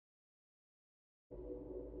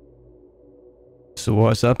So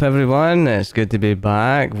what's up everyone, it's good to be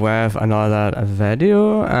back with another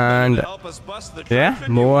video and yeah,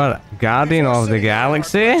 more Guardian of the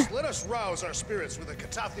Galaxy.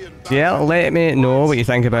 Yeah, let me know what you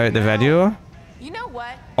think about the video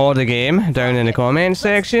or the game down in the comments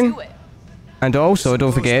section. And also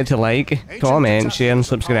don't forget to like, comment, share and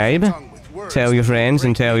subscribe. Tell your friends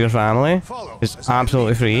and tell your family. It's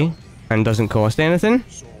absolutely free and doesn't cost anything.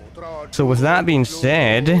 So with that being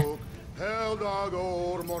said,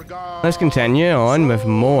 let's continue on with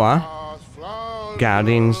more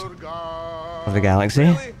Guardians of the Galaxy.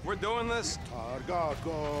 Really? We're doing this?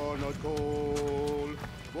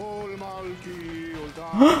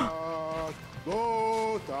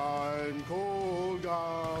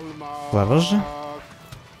 Levels.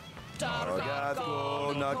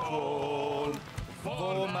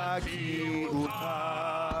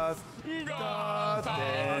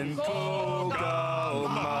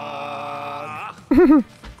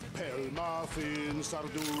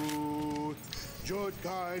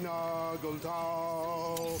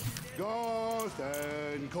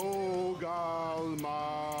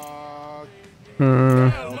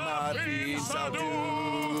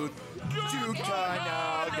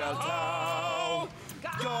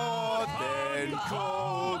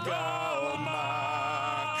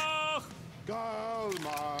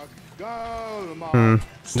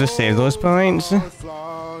 Just save those points. What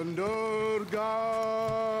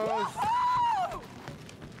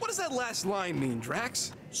does that last line mean,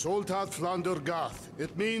 Drax? Soltat Flander Gath.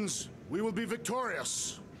 It means we will be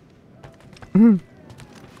victorious.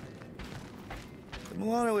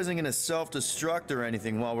 Milano isn't gonna self-destruct or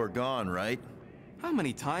anything while we're gone, right? How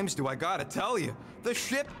many times do I gotta tell you? The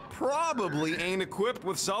ship probably ain't equipped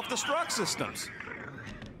with self-destruct systems.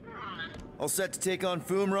 All set to take on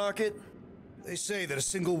Foom Rocket? They say that a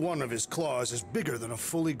single one of his claws is bigger than a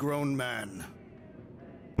fully grown man.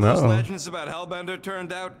 Those legends about Hellbender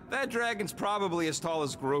turned out, that dragon's probably as tall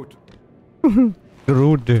as Groot.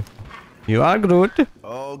 Groot. You are Groot.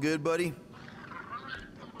 All good, buddy?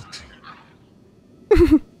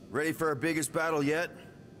 Ready for our biggest battle yet?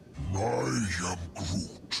 I am Groot.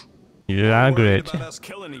 You are great. About us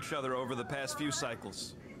killing each other over the past few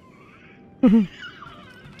cycles. I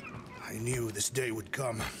knew this day would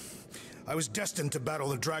come. I was destined to battle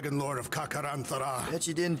the Dragon Lord of Kakaranthara. Bet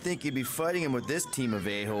you didn't think you'd be fighting him with this team of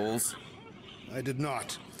a-holes. I did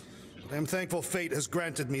not, but I am thankful fate has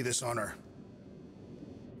granted me this honor.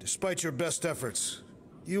 Despite your best efforts,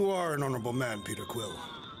 you are an honorable man, Peter Quill.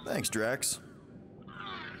 Thanks, Drax.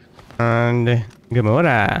 And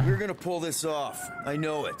Gamora. We're gonna pull this off. I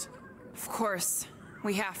know it. Of course.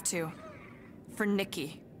 We have to. For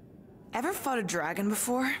Nikki. Ever fought a dragon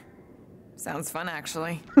before? Sounds fun,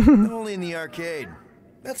 actually. Only in the arcade.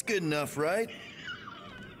 That's good enough, right?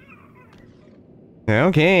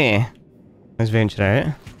 Okay. Let's venture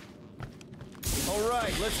out.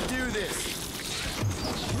 Alright, let's do this.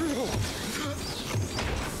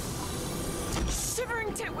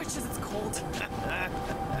 Shivering tit wishes it's cold.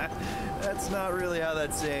 That's not really how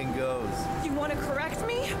that saying goes. You want to correct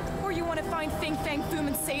me? Or you want to find Fin Fang Foom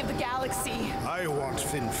and save the galaxy? I want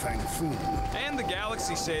Fin Fang Foom. And the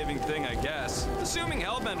galaxy-saving thing, I guess. Assuming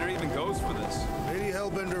Hellbender even goes for this. Lady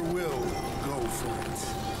Hellbender will go for it.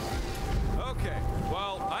 Okay,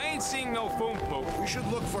 well, I ain't seeing no Foom Poop. We should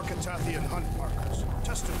look for Catathian hunt markers.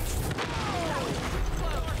 Testaments.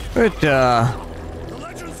 But, The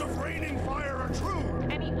legends of raining fire are true.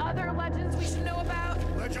 Any other legends we should know about?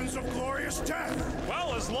 Legends of glorious death.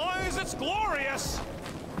 Well, as long as it's glorious.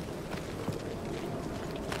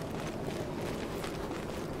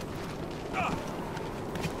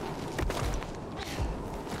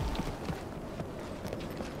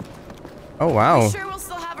 oh wow. You sure we'll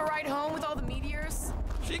still have a ride home with all the meteors?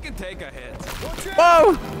 She can take a hit.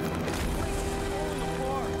 Whoa!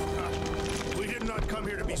 We did not come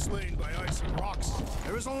here to be slain by ice and rocks.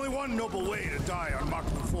 There is only one noble way to die on Mach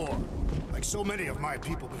 4, like so many of my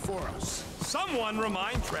people before us. Someone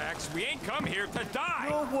remind Drax we ain't come here to die.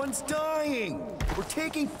 No one's dying! We're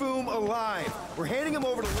taking Foom alive. We're handing him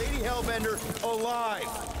over to Lady Hellbender alive.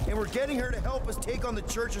 And we're getting her to help us take on the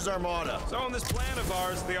Church's Armada. So in this plan of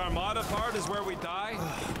ours, the Armada part is where we die?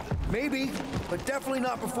 Maybe, but definitely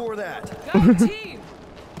not before that. Go team!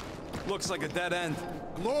 Looks like a dead end.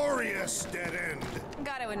 Glorious dead end.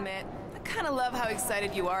 Gotta admit, I kinda love how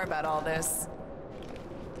excited you are about all this.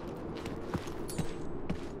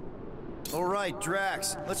 All right,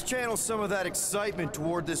 Drax, let's channel some of that excitement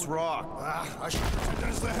toward this rock. I should present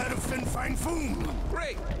as the head of Fin Fang Foom.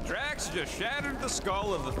 Great! Drax just shattered the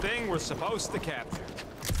skull of the thing we're supposed to capture.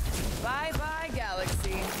 Bye-bye,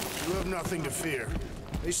 Galaxy. You have nothing to fear.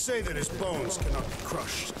 They say that his bones cannot be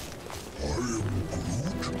crushed.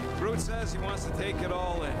 Groot says he wants to take it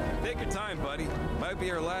all in. Take your time, buddy. Might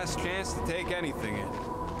be our last chance to take anything in.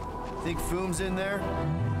 Think Foom's in there?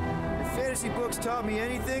 If fantasy books taught me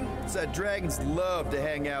anything, it's that dragons love to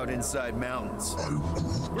hang out inside mountains.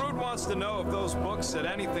 Groot wants to know if those books said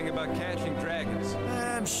anything about catching dragons.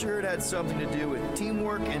 I'm sure it had something to do with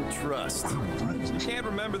teamwork and trust. You can't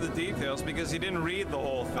remember the details because you didn't read the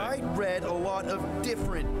whole thing. I read a lot of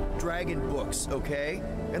different dragon books, okay?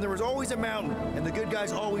 And there was always a mountain, and the good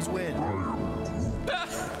guys always win.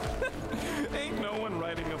 Ain't no one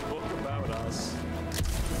writing a book about us.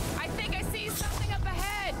 I think I see something up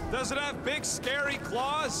ahead. Does it have big, scary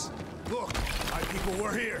claws? Look, my people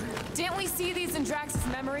were here. Didn't we see these in Drax's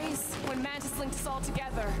memories when Mantis linked us all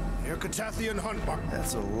together? Near Catathian hunt barn.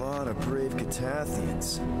 That's a lot of brave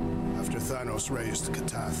Catathians. After Thanos raised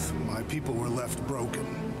Catath, my people were left broken,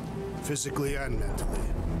 physically and mentally.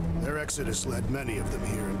 Their exodus led many of them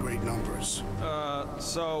here in great numbers.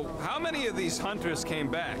 So how many of these hunters came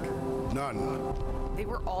back? None. They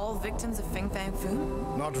were all victims of Fing Fang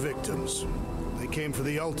Foom? Not victims. They came for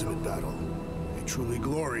the ultimate battle. A truly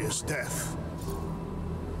glorious death.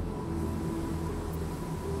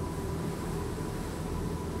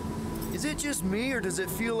 Is it just me, or does it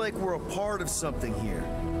feel like we're a part of something here?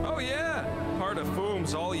 Oh yeah, part of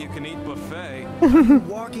Foom's all-you-can-eat buffet.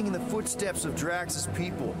 Walking in the footsteps of Drax's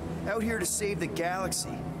people, out here to save the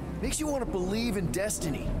galaxy. Makes you want to believe in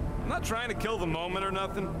destiny. I'm not trying to kill the moment or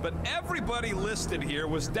nothing, but everybody listed here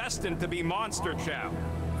was destined to be monster chow.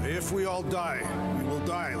 If we all die, we will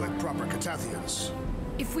die like proper Catathians.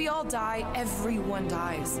 If we all die, everyone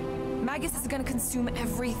dies. Magus is gonna consume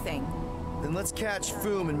everything. Then let's catch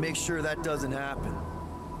Foom and make sure that doesn't happen.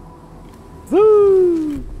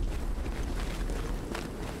 Woo!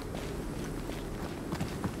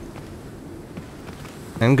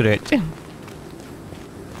 I'm great.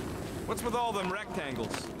 What's with all them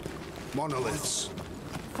rectangles? Monoliths.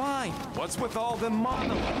 Fine. What's with all them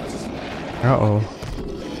monoliths? Uh-oh.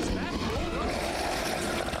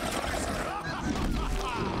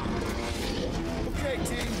 Okay,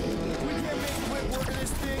 team. We can't make quick work of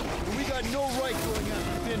this thing, and we got no right going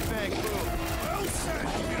after Fin Fang Foom. Well said,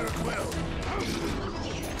 Peter Quill.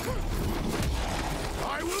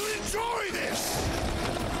 I will enjoy this!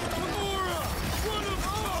 Gamora! Run him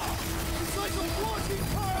off! It's like a walking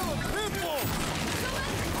pile of pimples!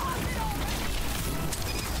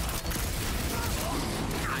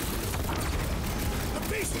 The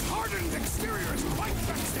beast's hardened exterior is quite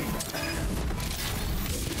vexing.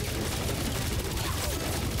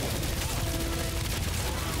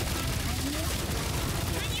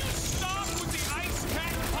 Can you stop with the ice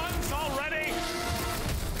cat puns already?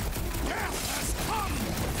 Death has come!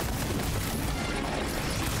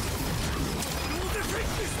 We will defeat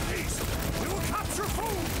this beast! We will capture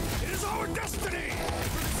Foom! It is our destiny!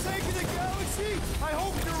 For the sake of the galaxy, I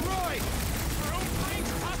hope you're right! Groot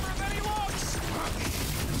thinks tougher than he looks!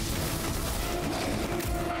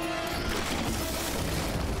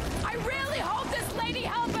 I really hope this Lady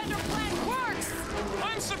Hellbender plan works!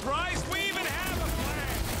 I'm surprised we even have a plan!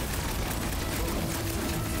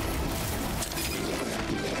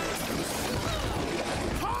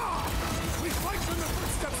 Ha! We fight in the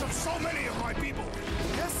footsteps of so many of my people!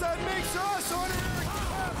 Guess that makes us honorary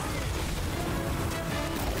Catathians!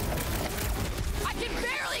 I can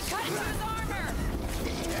barely cut into his armor!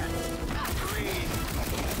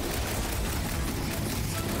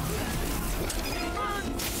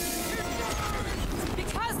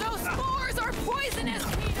 Because those spores are poisonous,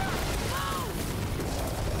 Peter! Move!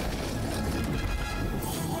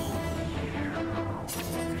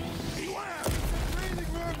 Beware!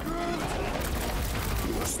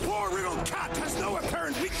 The spore-riddled cat has no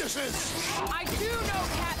apparent weaknesses! I do know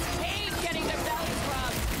cats hate getting their bellies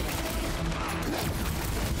rubbed.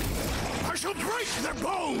 I shall break their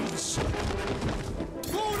bones!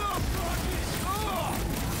 Hold up, Rocket! Ah!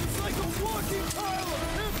 It's like a walking pile of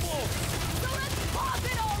pimples! So let's pop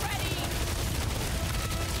it already!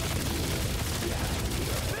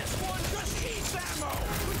 This one just eats ammo!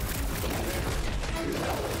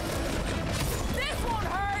 This won't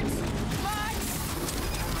hurt much!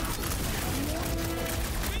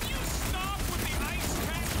 Can you stop with the ice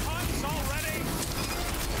cat puns already?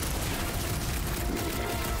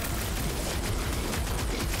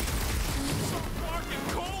 So fucking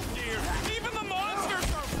cold here! Even the monsters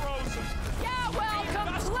are frozen! Yeah, well,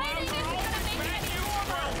 complaining isn't gonna make it any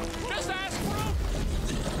warmer! Just ask Groot!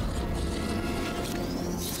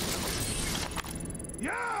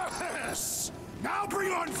 Yes! Now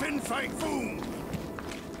bring on Fin Fang Foom!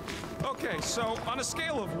 Okay, so on a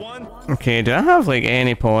scale of 1... Okay, do I have like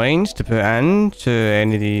any points to put into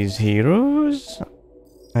any of these heroes?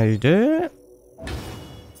 I do.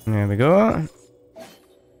 There we go. I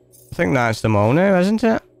think that's them all now, isn't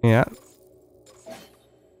it? Yeah.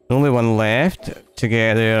 The only one left to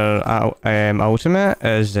get their ultimate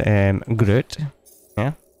is Groot.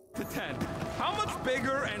 Yeah. To 10. How much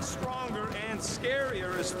bigger and stronger and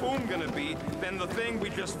scarier is Foom gonna be than the thing we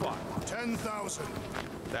just fought? 10,000.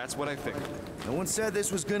 That's what I figured. No one said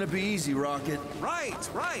this was gonna be easy, Rocket. Right.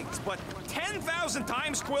 But 10,000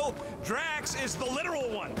 times, Quill, Drax is the literal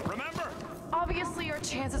one, remember? Obviously, our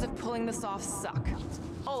chances of pulling this off suck.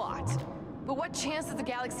 A lot. But what chance does the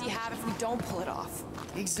galaxy have if we don't pull it off?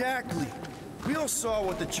 Exactly. We all saw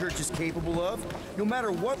what the Church is capable of. No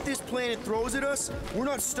matter what this planet throws at us, we're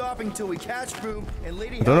not stopping till we catch Boom and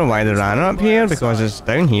Lady... I don't know why they ran up here, because it's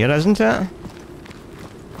down here, isn't it?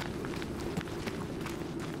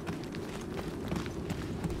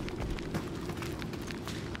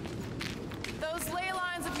 Those ley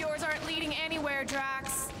lines of yours aren't leading anywhere,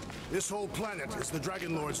 Drax. This whole planet is the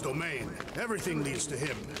Dragon Lord's domain. Everything leads to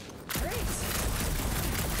him. Great.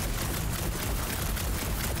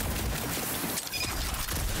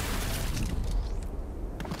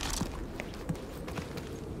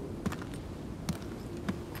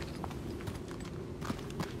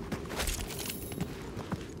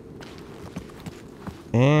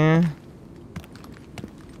 Yeah.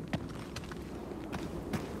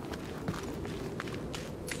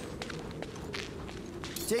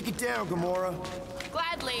 Take it down, Gamora.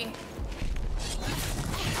 Gladly.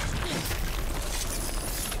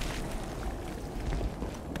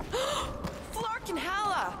 Flark and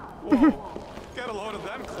Hala! Whoa. Get a load of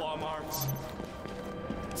them claw marks.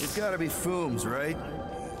 It's gotta be Foom's, right?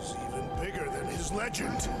 He's even bigger than his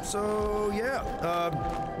legend. So, yeah.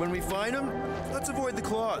 When we find him, let's avoid the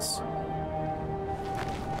claws.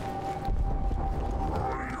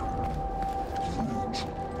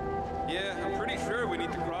 Yeah, I'm pretty sure we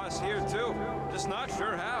need to cross here too. Just not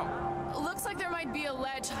sure how. Looks like there might be a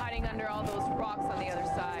ledge hiding under all those rocks on the other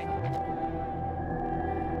side.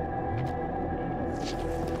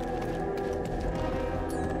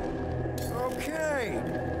 Okay.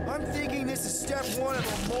 I'm thinking this is step one of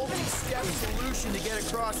a multi-step solution to get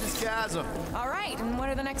across this chasm. All right, and what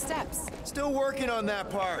are the next steps? Still working on that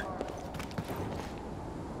part.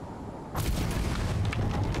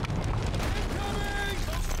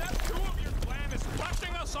 Step 2 of your plan is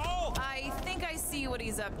crushing us all? I think I see what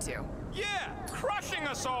he's up to. Yeah, crushing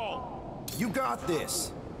us all! You got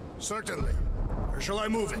this. Certainly. Where shall I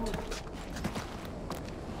move it?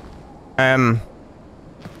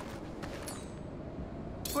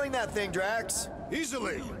 Fling that thing, Drax.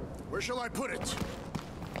 Easily. Where shall I put it?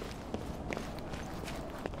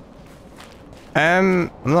 I'm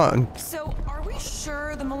not... So, are we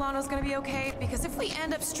sure the Milano's gonna be okay? Because if we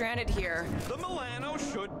end up stranded here... The Milano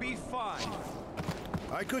should be fine.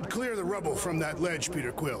 I could clear the rubble from that ledge,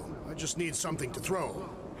 Peter Quill. I just need something to throw.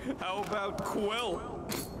 How about Quill?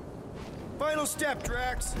 Final step,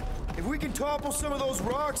 Drax. If we can topple some of those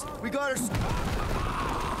rocks, we got our...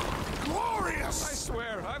 Glorious! I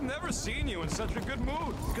swear, I've never seen you in such a good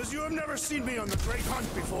mood. Because you have never seen me on the Great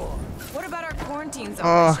Hunt before. What about our quarantine zone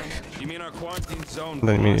Oh. mission? You mean our quarantine zone?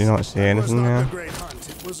 Didn't mean to not say It was anything not there. the Great Hunt.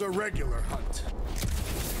 It was a regular hunt.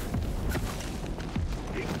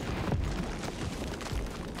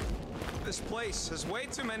 This place has way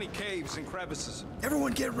too many caves and crevices.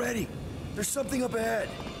 Everyone get ready. There's something up ahead.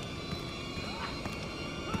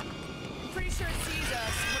 I'm pretty sure it sees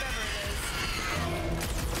us, whatever it is.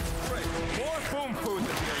 Great, more Foom food to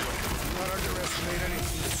deal with. Do not underestimate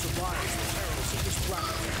anything that survives the perils of this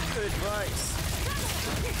planet. Good advice.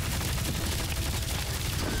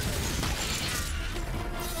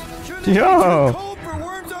 Shouldn't it be Yo! too cold for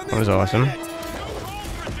worms on this That was awesome. planet?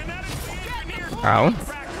 Ow.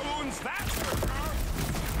 Raccoons, that's for sure.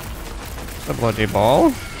 The bloody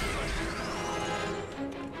ball.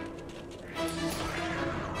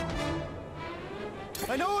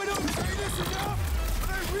 I know I don't say this enough, but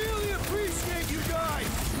I really appreciate you guys.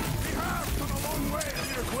 We have come a long way,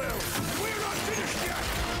 Peter Quill. We're not finished yet.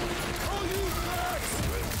 Oh, you Drax!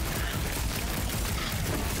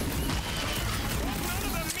 None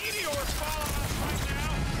of the meteors fall on us right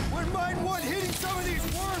now. Wouldn't mind one hitting some of these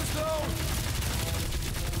worms, though.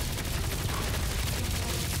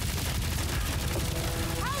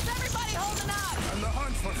 How's everybody holding up? And the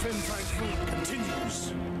hunt for Fin Fang Foom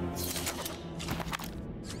continues.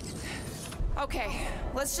 Okay,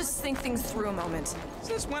 let's just think things through a moment.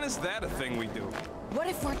 Since when is that a thing we do? What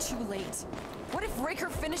if we're too late? What if Raker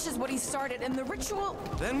finishes what he started and the ritual...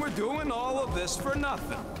 Then we're doing all of this for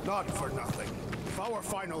nothing. Not for nothing. If our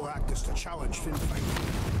final act is to challenge Fin Fang,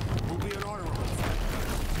 it will be an honorable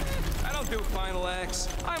fight. I don't do final acts.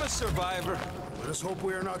 I'm a survivor. Let us hope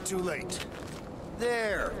we are not too late.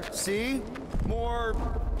 There, see? More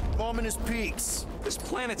ominous peaks. This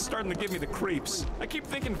planet's starting to give me the creeps. I keep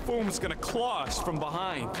thinking Foom's gonna claw us from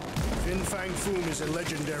behind. Fin Fang Foom is a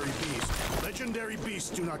legendary beast. Legendary beasts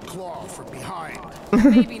do not claw from behind.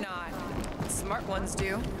 Maybe not. Smart ones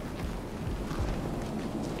do.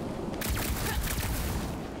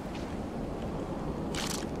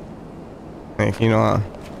 If you know.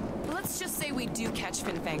 Let's just say we do catch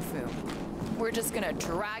Fin Fang Foom. We're just gonna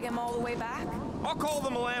drag him all the way back? I'll call the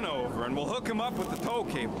Milano over and we'll hook him up with the tow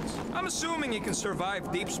cables. I'm assuming he can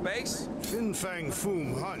survive deep space. Fin Fang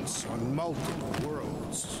Foom hunts on multiple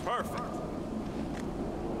worlds. Perfect.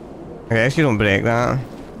 I guess you don't break that.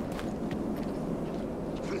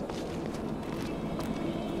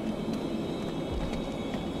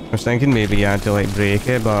 I was thinking maybe you had to like break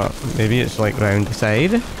it, but maybe it's like round the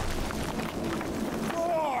side.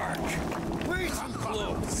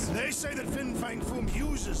 They say that Fin Fang Foom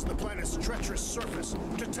uses the planet's treacherous surface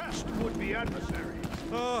to test would-be adversary.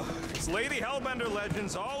 Oh, it's Lady Hellbender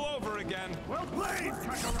legends all over again. Well played,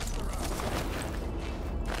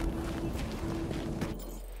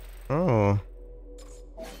 Oh.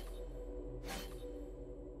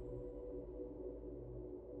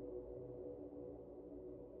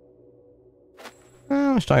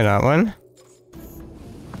 Let's try that one.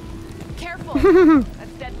 Careful!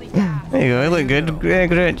 That's deadly gas. There you go, you look good,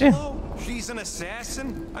 Gretch. Oh, she's an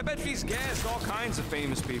assassin? I bet she's gassed all kinds of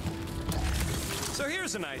famous people. So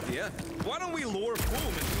here's an idea. Why don't we lure Foom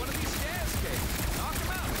into one of these gas caves? Knock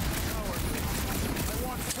him out. I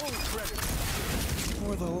want full credit.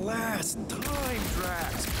 For the last time,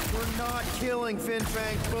 Drax, we're not killing Fin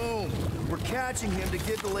Fang Foom. We're catching him to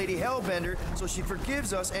give the Lady Hellbender so she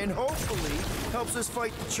forgives us and hopefully helps us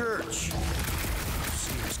fight the church.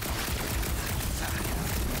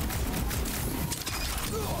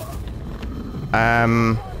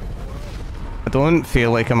 I don't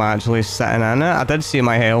feel like I'm actually sitting in it. I did see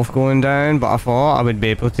my health going down, but I thought I would be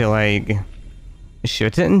able to like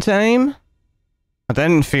shoot it in time. I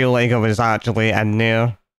didn't feel like I was actually in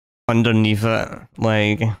there underneath it,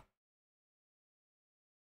 like.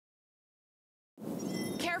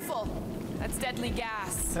 Careful! That's deadly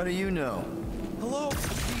gas. How do you know? Hello?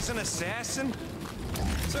 He's an assassin?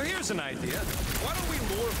 So here's an idea. Why don't we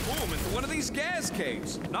lure Foom into one of these gas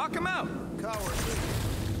caves? Knock him out. Cowardly.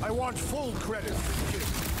 I want full credit for the kill.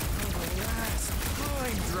 For the last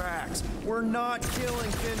time, Drax, we're not killing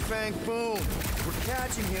Fin Fang Foom. We're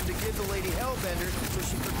catching him to give the Lady Hellbender so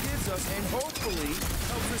she forgives us and hopefully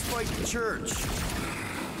helps us fight the church.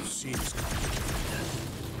 Seems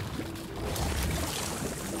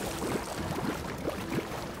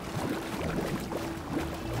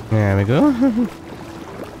There we go.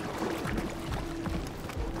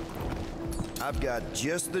 I've got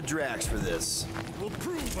just the Drax for this. will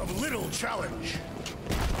prove of little challenge.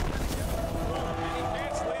 Any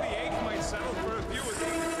chance Lady H might settle for a few of these?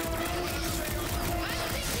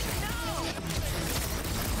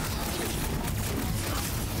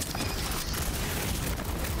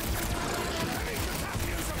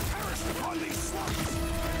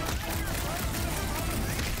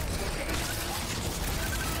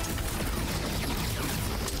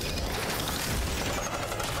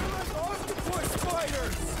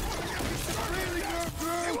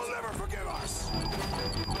 They will never forgive us.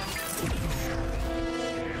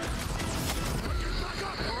 Back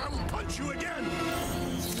up or I will punch you again.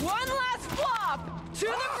 One last flop! To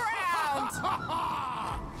the ground!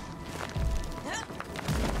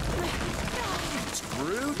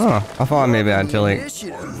 Oh, I thought maybe I had to like.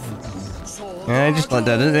 Yeah, I just did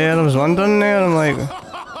it there. There was one done there. I'm like.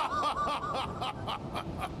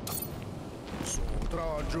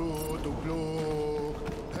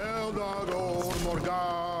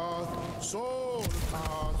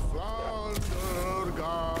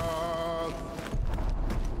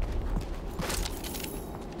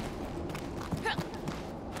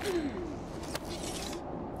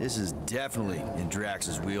 This is definitely in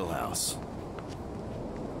Drax's wheelhouse.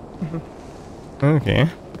 Okay.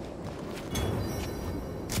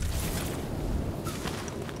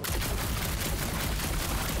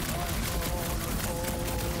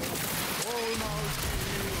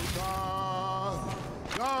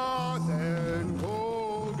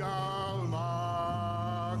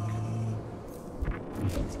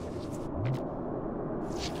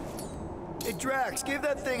 Hey, Drax, give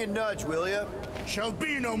that thing a nudge, will ya? Shall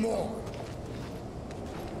be no more.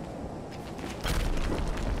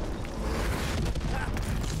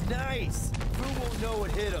 face. Boom won't know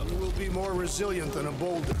what hit him. You will be more resilient than a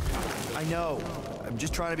boulder. I know. I'm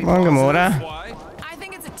just trying to be Come on, positive. Gamora. Why? I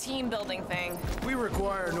think it's a team building thing. We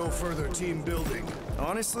require no further team building.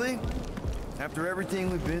 Honestly, after everything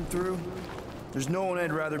we've been through, there's no one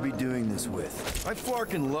I'd rather be doing this with. I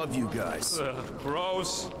fucking love you guys.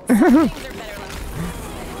 Gross. Things are better left.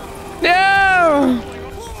 No!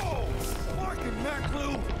 Whoa! Fucking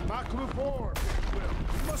Maclu! Maclu 4.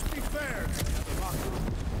 You must be fair.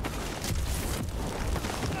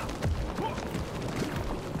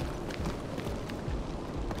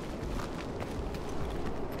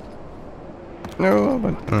 No,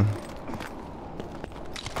 but.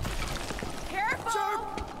 Careful!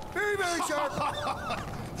 Sharp! Very, very sharp!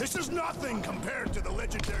 This is nothing compared to the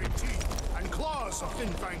legendary teeth and claws of Fin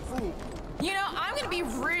Fang Foom. You know, I'm gonna be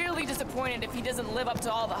really disappointed if he doesn't live up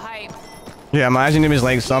to all the hype. Yeah, imagine it was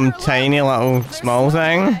like some Peter, look, tiny little there's small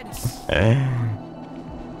thing. Slughead.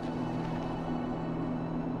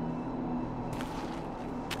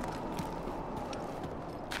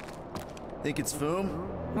 Think it's Foom?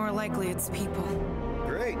 More likely it's people.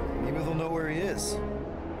 Great. Maybe they'll know where he is.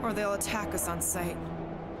 Or they'll attack us on sight.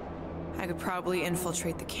 I could probably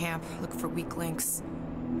infiltrate the camp, look for weak links,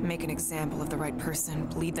 make an example of the right person,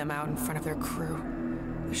 bleed them out in front of their crew.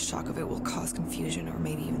 The shock of it will cause confusion or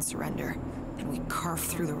maybe even surrender, and we carve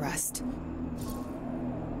through the rest.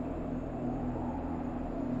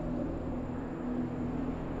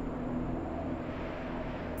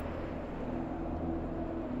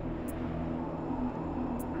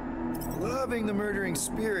 Loving the murdering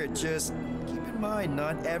spirit, just keep in mind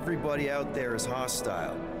not everybody out there is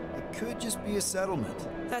hostile. It could just be a settlement.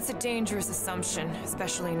 That's a dangerous assumption,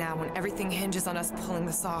 especially now when everything hinges on us pulling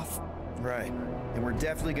this off. Right. And we're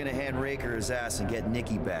definitely gonna hand Raker his ass and get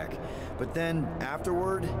Nikki back. But then,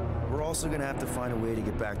 afterward, we're also gonna have to find a way to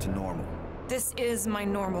get back to normal. This is my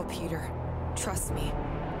normal, Peter. Trust me.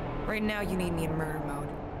 Right now you need me in murder mode.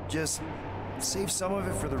 Just save some of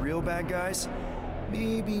it for the real bad guys.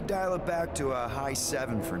 Maybe dial it back to a high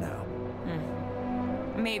 7 for now.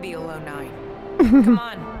 Maybe a low 9. Come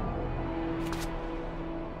on.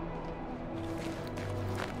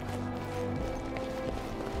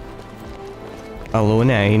 A low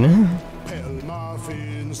 9. Pelma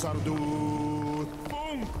Fin Sardu.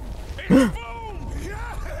 Boom! It's boom!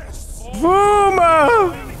 Yes!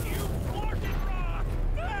 Boomer! You fucking rock!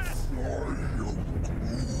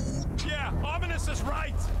 Yeah, Ominous is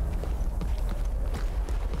right!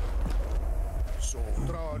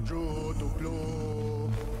 Sotraju Duplo.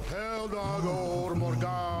 Heldagor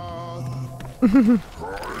Morgad.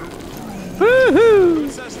 Woohoo!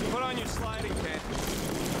 It says to put on your sliding pants.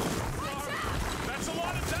 That's a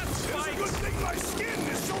lot of death It's a spikes! good thing my skin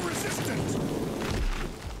is so resistant.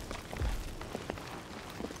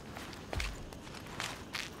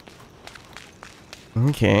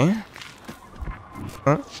 Okay.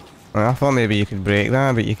 Huh? Well, I thought maybe you could break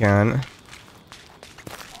that, but you can't.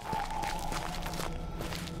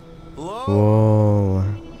 Hello? Whoa.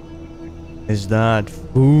 Is that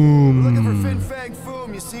boom? Looking for Fin Fang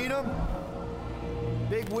Foom, you seen him?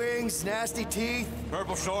 Big wings, nasty teeth.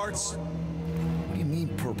 Purple shorts? What do you mean,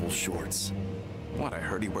 purple shorts? What, I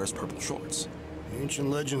heard he wears purple shorts. Ancient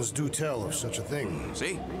legends do tell of such a thing.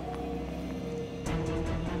 See?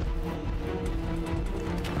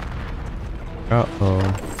 Uh-oh.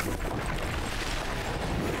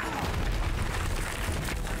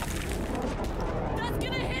 That's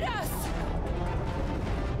gonna hit us!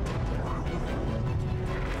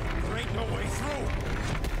 There ain't no way through!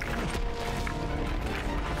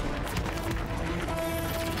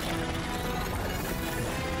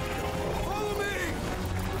 Follow me!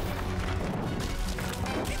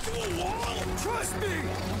 Into a wall! Trust me!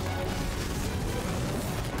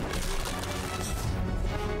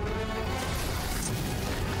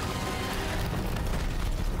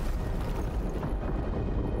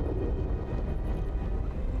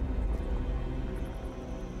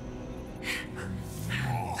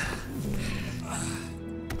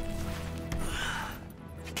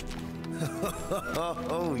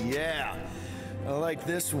 Oh yeah, I like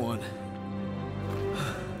this one.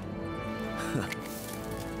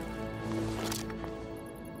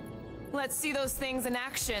 Let's see those things in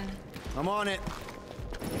action. I'm on it.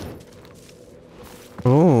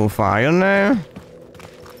 Oh, fire now.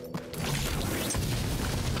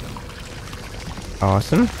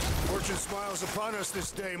 Awesome. Fortune smiles upon us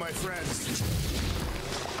this day, my friends.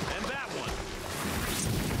 And that one.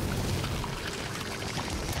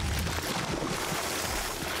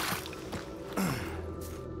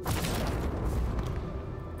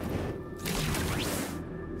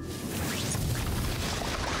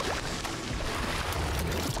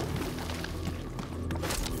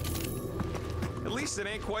 it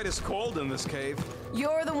ain't quite as cold in this cave.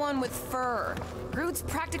 You're the one with fur. Groot's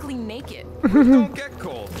practically naked. Groot don't get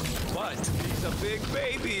cold, but he's a big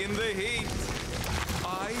baby in the heat.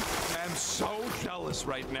 I am so jealous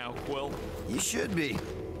right now, Quill. You should be.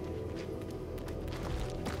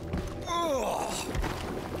 Oh.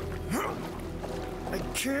 I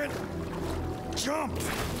can't jump.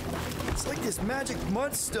 It's like this magic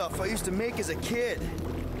mud stuff I used to make as a kid.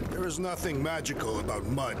 There is nothing magical about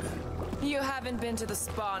mud. You haven't been to the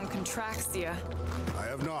spa in Contraxia. I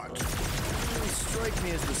have not. You really strike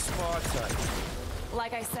me as the spa type.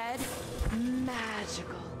 Like I said,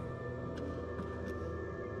 magical.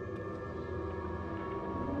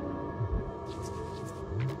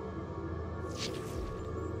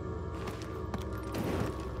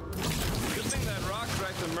 Good thing that rock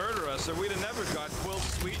tried to murder us, or we'd have never got Quill's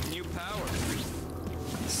sweet new power.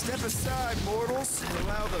 Step aside, mortals, and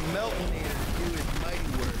allow the Meltonator to do his mighty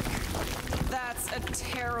work. That's a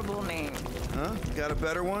terrible name. Huh? Got a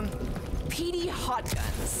better one? Petey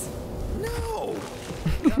Hotguns. No!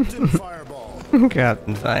 Captain Fireball.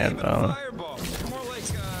 Captain Even Fireball. Fireball. More like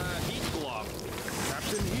Heat Glove.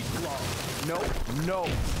 Captain Heat Glove. No.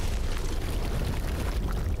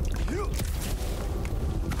 You.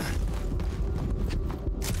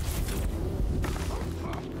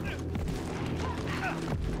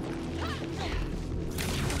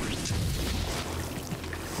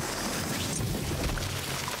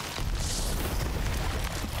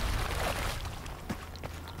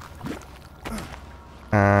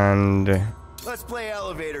 And Let's play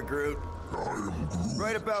elevator, Groot.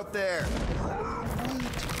 Right about there.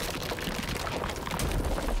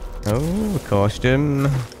 oh, costume.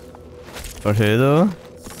 For who though?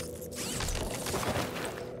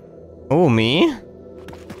 Oh, me?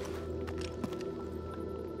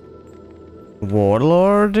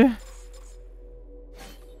 Warlord?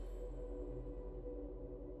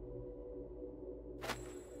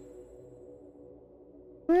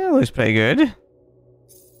 Yeah, looks pretty good.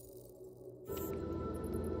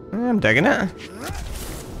 I'm digging it.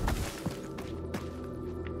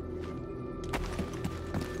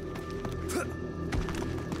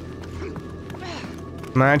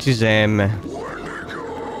 Matches the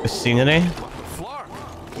scenery. Flark.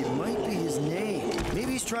 It might be his name.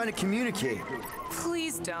 Maybe he's trying to communicate.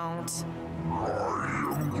 Please don't.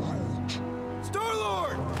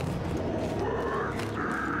 Star-Lord!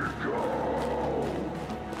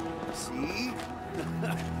 See?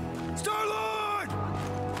 Star-Lord!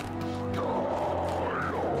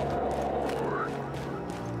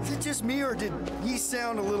 Is it just me, or did he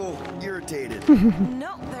sound a little irritated?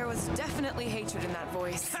 No, there was definitely hatred in that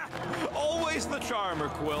voice. Always the charmer,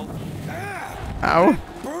 Quill. Ow.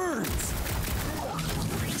 Birds!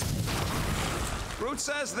 Groot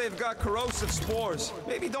says they've got corrosive spores.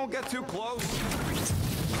 Maybe don't get too close.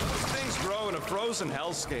 Those things grow in a frozen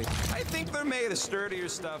hellscape. I think they're made of sturdier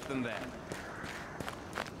stuff than that.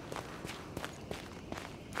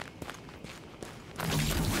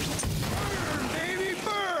 Burn, baby,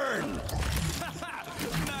 burn!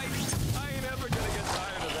 Nice. I ain't ever gonna get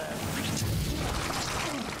tired of that.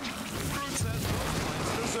 Groot says those plants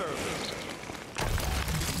deserve it.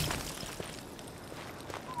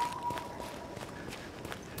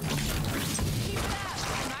 Keep it up.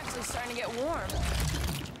 I'm actually starting to get warm.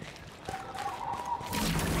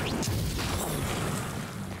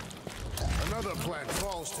 Another plant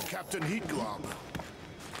falls to Captain Heat Glove.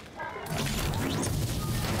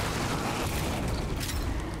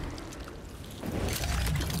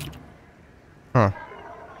 Huh.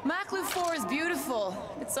 Maklu 4 is beautiful.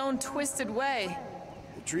 Its own twisted way.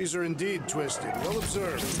 The trees are indeed twisted. Well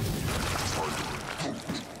observed.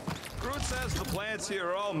 Groot says the plants here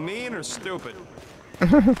are all mean or stupid.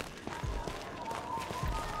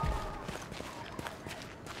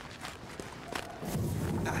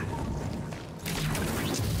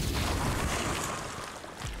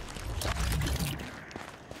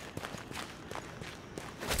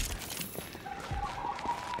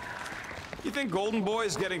 You think Golden Boy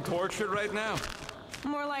is getting tortured right now?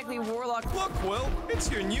 More likely Warlock. Look, Will, it's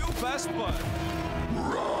your new best bud.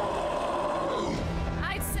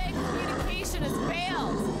 I'd say communication has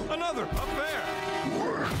failed. Another affair.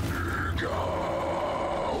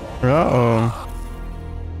 Uh-oh.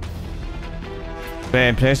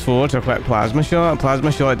 Press forward to a quick plasma shot.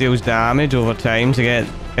 Plasma shot deals damage over time to get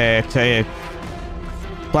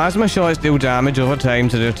plasma shots deal damage over time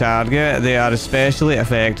to their target. They are especially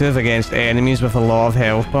effective against enemies with a lot of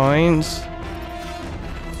health points.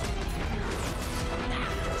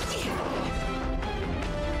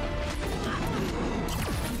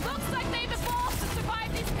 Looks like they've evolved to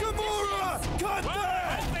survive these Gamora! Cut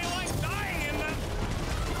that! They like dying in them.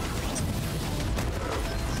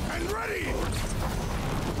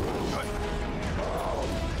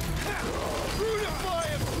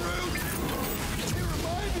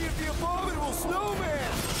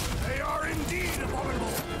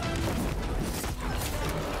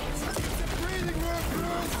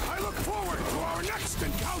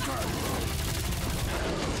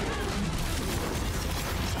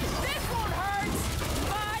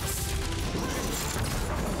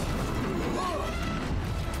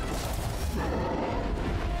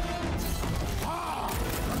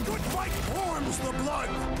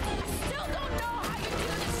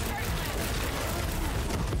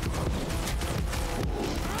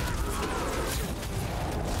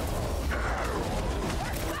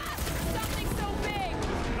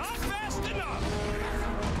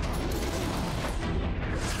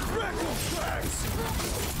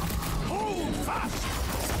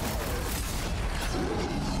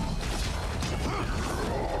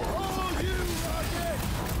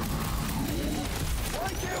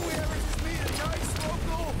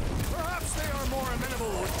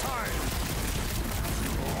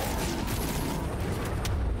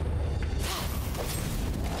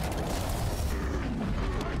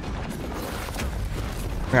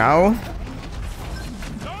 Ow.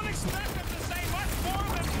 Don't expect them to say much more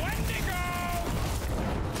than Wendigo!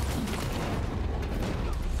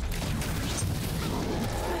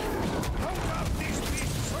 How about these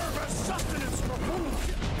beasts serve as sustenance for food?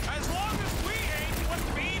 As long as we ate what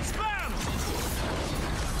feeds them!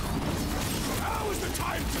 Now is the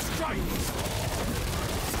time to strike!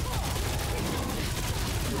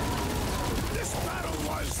 This battle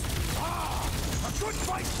was... a good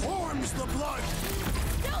fight warms the blood!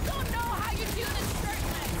 Still don't know how you do this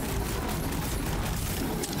shirtless.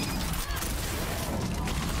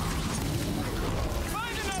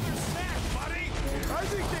 Find another snack, buddy! I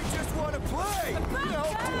think they just want to play.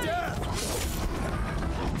 Help to death.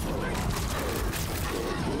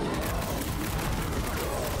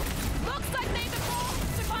 Looks like they've evolved to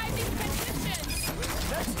survive these conditions.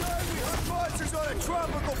 Next time we hunt monsters on a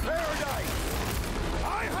tropical paradise.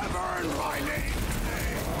 I have earned my name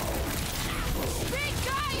today! Big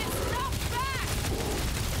guy is not back.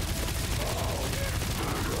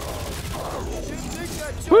 Didn't think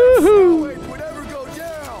that giant snow ape would ever go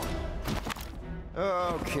down.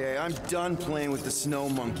 Okay, I'm done playing with the snow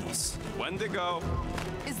monkeys. Wendigo.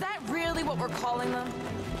 Is that really what we're calling them?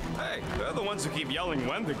 Hey, they're the ones who keep yelling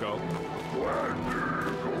Wendigo.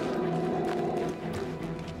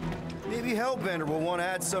 Maybe Hellbender will want to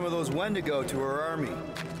add some of those Wendigo to her army.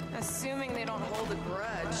 Assuming they don't hold a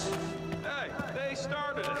grudge. Hey, they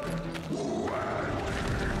started it.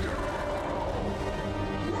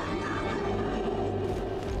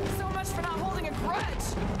 So much for not holding a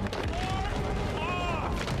grudge.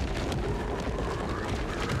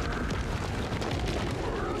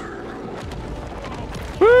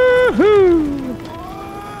 Woohoo!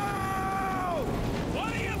 What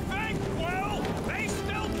do you think, Will? They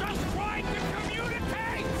still just tried to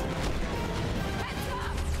communicate! Heads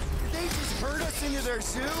up. Did they just herd us into their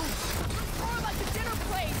zoo? More like a dinner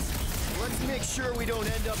plate. Let's make sure we don't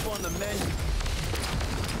end up on the menu.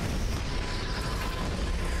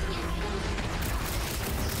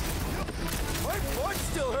 My butt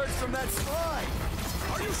still hurts from that slide.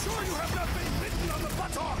 Are you sure you have not been bitten on the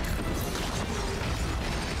buttock?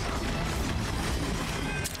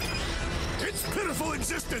 Its pitiful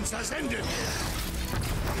existence has ended!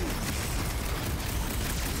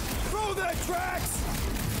 Throw that tracks!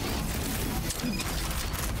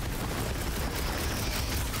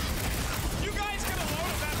 You guys get a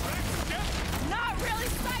load of that wreck ship? Not really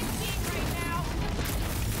sightseeing right now.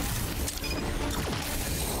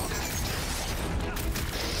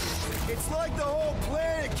 It's like the whole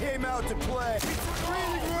planet came out to play.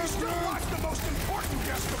 Breathing room, still watch the most important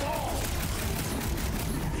guest of all!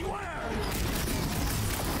 Beware!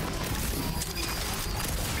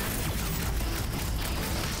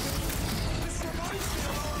 This reminds me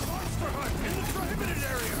of our monster hunt in the prohibited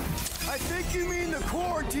area! I think you mean the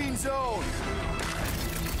quarantine zone.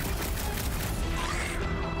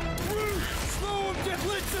 Slow them,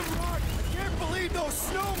 Diplets and Rock! I can't believe those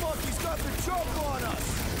snow monkeys got the jump on us!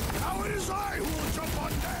 Now it is I who will jump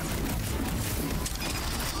on them!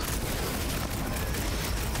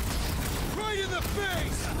 Right in the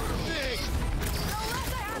face! Big! The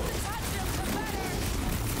less I have to touch them, the better.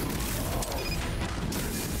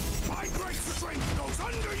 My great strength goes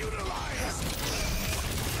underutilized!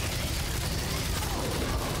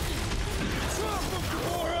 Drop them,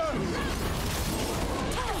 Gamora!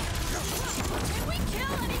 Can we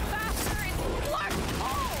kill any faster? It's Clark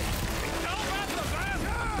Hole. Tell that the van!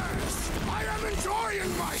 Yes! I am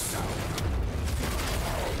enjoying myself!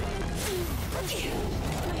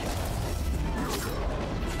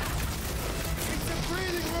 It's a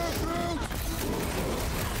breathing room, Groot!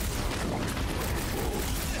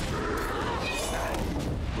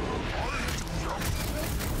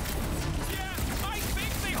 Yeah, I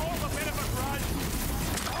think they hold a bit of a grudge.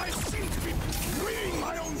 I seem to be bleeding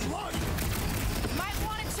my own blood! Might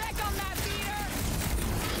want to check on that beater.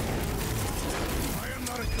 I am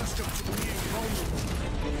not accustomed to being vulnerable.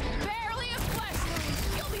 Barely a flesh wound.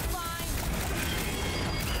 You'll be fine.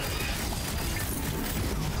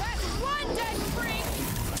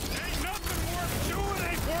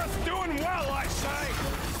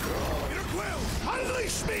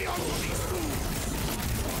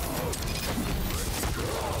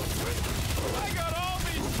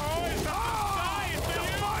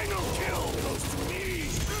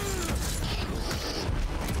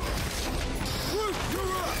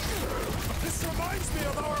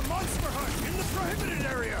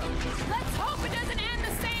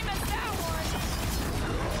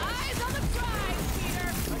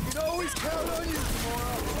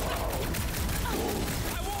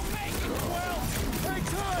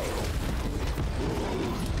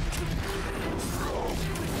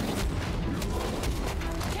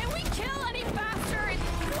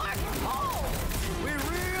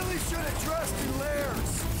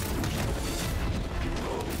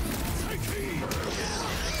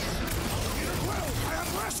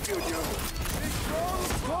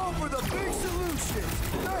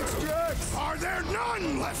 Are there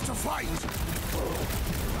none left to fight?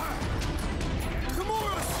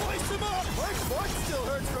 Gamora, slice him up! My butt still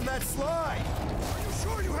hurts from that slide. Are you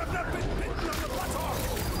sure you have not been bitten on the buttock?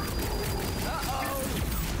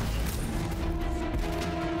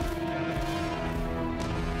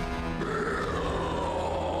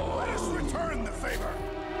 Let us return the favor.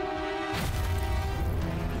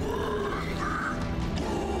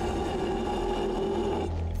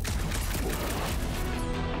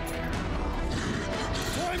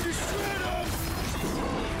 Time to shred him!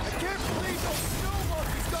 I can't believe those snow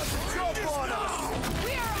monkeys got the jump on us!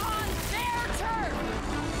 We are on their turf!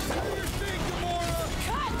 What do you think, Gamora?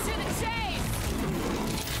 Cut to the chase!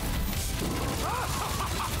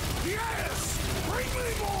 Yes! Bring me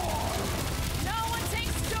more! No one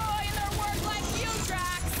takes joy in their work like you,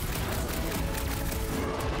 Drax!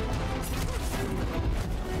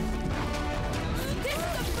 This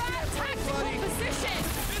is a bad tactical position!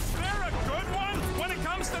 Is there a good one when it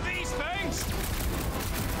comes to these things?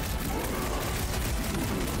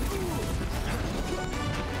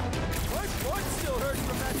 My butt still hurts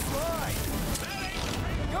from that slide!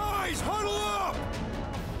 Guys, huddle up!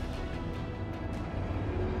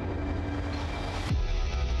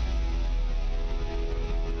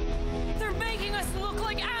 They're making us look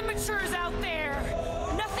like amateurs out there!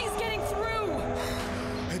 Nothing's getting through!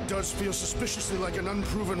 It does feel suspiciously like an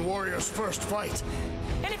unproven warrior's first fight.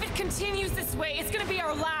 And if it continues this way, it's gonna be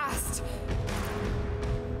our last!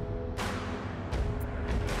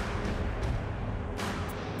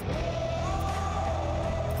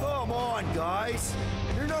 Come on, guys!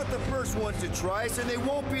 You're not the first ones to try us, and they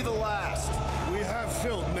won't be the last! We have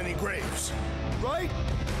filled many graves. Right?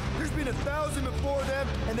 There's been 1,000 before them,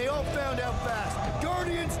 and they all found out fast.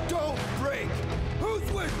 Guardians don't break!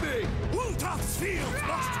 Who's with me? Woltoff's field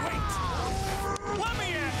must wait! Let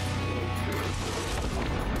me in!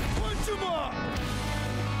 Punch him up!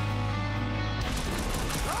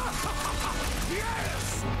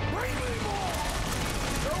 Yes! Bring me more!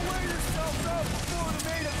 Don't wear yourself out before the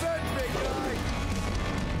main event, big guy!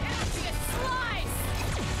 It'll be a slice!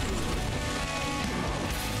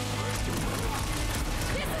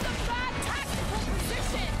 This is a bad tactical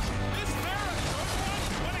position! Is there a good one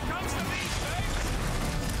when it comes to these things?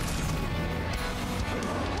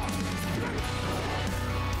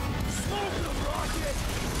 Smoke the rocket!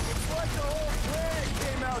 It's like the whole planet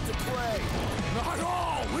came out to play! Not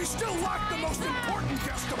all! We still lack the most important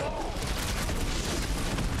guest of all!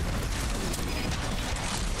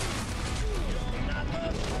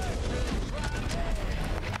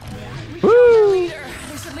 Leader,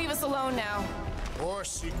 they should leave us alone now. Or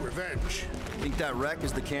seek revenge. Think that wreck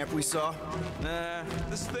is the camp we saw? Nah,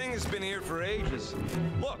 this thing has been here for ages.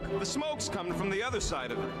 Look, the smoke's coming from the other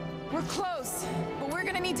side of it. We're close, but we're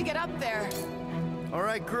gonna need to get up there. All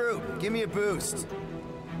right, crew, give me a boost.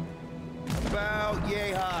 About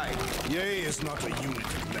yay high. Yea is not a unit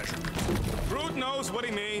of measurement. Groot knows what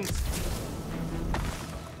he means.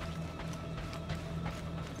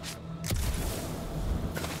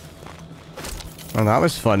 Oh, that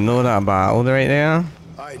was fun though, that battle right there.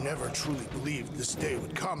 I never truly believed this day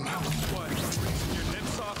would come. What? Your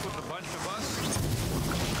nips off with a bunch of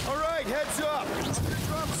us? All right, heads up.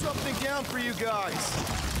 Drop something down for you guys.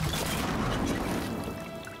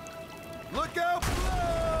 Look out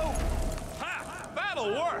below! Ha!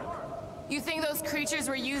 That'll work! You think those creatures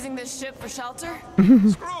were using this ship for shelter? Screw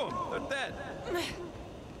them. They're dead.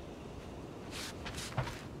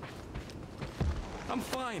 I'm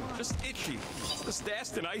fine. Just itchy. This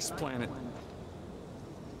dashed an ice planet.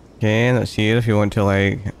 Okay, let's see if you want to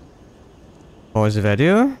like pause the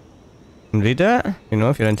video and read it. You know,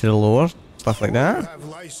 if you're into the lore, stuff like that. Have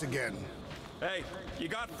lice again. Hey, you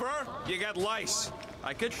got fur? You got lice.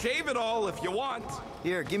 I could shave it all if you want.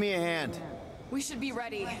 Here, give me a hand. We should be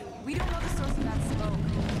ready. We don't know the source of that smoke.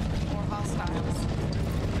 Or hostiles.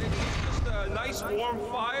 Maybe just a nice warm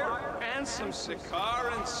fire and some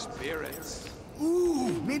Sakaran spirits.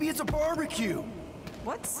 Ooh, maybe it's a barbecue.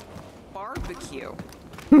 What's barbecue?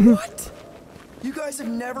 What? You guys have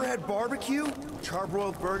never had barbecue?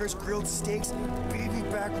 Charbroiled burgers, grilled steaks, baby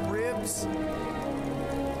back ribs?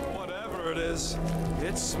 Whatever it is,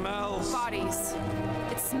 it smells. Bodies.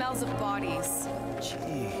 It smells of bodies.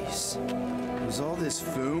 Jeez. Was all this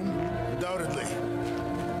foom? Undoubtedly.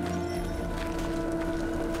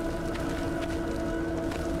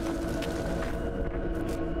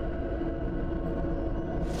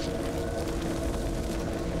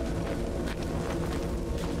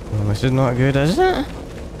 Well, this is not good, is it?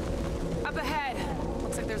 Up ahead.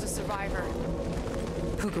 Looks like there's a survivor.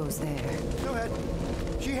 Who goes there? No head.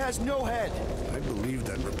 She has no head. I believe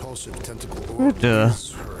that repulsive tentacle What orb the?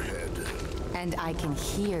 is her head. And I can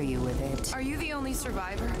hear you with it. Are you the only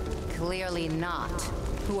survivor? Clearly not.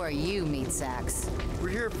 Who are you, meat sacks? We're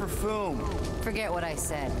here for Foom. Forget what I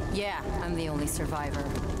said. Yeah, I'm the only survivor.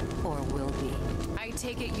 Or will be. I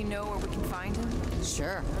take it you know where we can find him?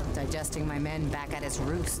 Sure. Digesting my men back at his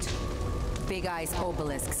roost. Big Eye's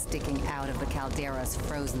obelisk sticking out of the Caldera's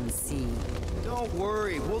frozen sea. Don't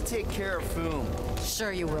worry, we'll take care of Foom.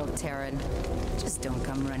 Sure you will, Terran. Just don't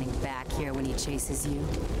come running back here when he chases you.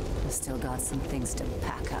 I've still got some things to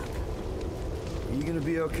pack up. Are you gonna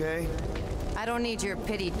be okay? I don't need your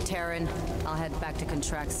pity, Terran. I'll head back to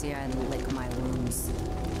Contraxia and lick my wounds.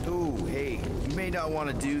 Ooh, hey, you may not want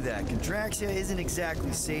to do that. Contraxia isn't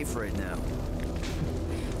exactly safe right now.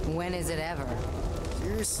 When is it ever?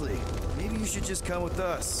 Seriously, maybe you should just come with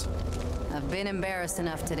us. I've been embarrassed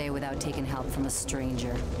enough today without taking help from a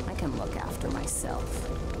stranger. I can look after myself.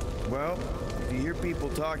 Well, if you hear people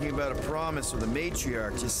talking about a promise with a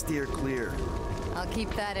matriarch, just steer clear. I'll keep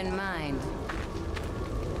that in mind.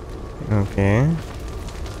 Okay.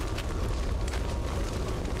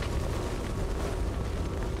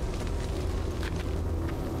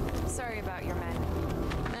 Sorry about your men.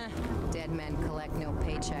 Dead men collect no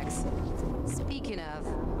paychecks. Speaking of,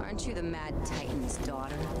 aren't you the Mad Titan's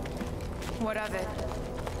daughter? What of it?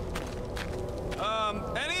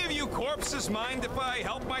 Any of you corpses mind if I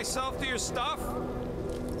help myself to your stuff?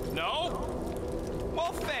 No?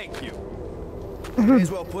 Well, thank you. May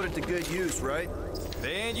as well put it to good use, right?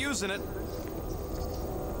 They ain't using it.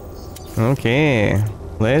 Okay.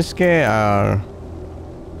 Let's get our...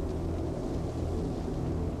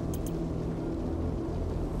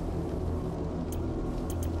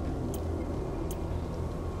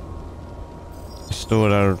 store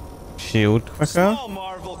our shield quicker. Small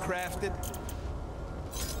marvel crafted.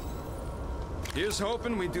 Here's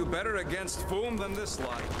hoping we do better against Foom than this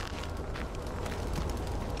lot.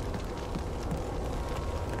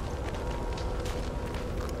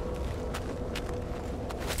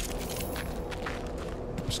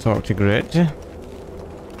 Let's talk to Grit.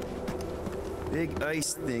 Big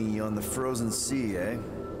ice thingy on the frozen sea, eh?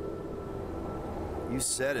 You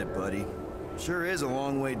said it, buddy. Sure is a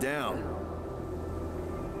long way down.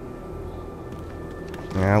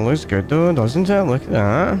 Yeah, looks good though, doesn't it? Look at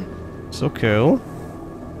that. So cool.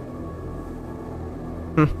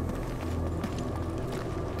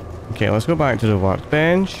 Okay, let's go back to the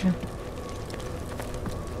workbench.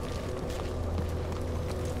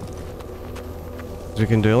 We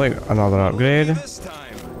can do like another upgrade. This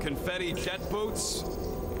time, confetti jet boots.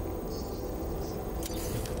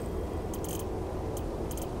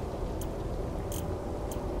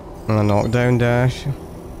 And a knockdown dash.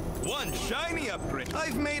 One shiny upgrade.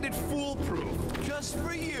 I've made it foolproof, just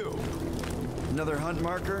for you. Another hunt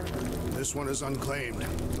marker? This one is unclaimed.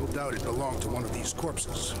 No doubt it belonged to one of these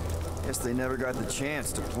corpses. Guess they never got the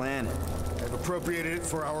chance to plan it. I've appropriated it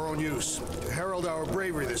for our own use, to herald our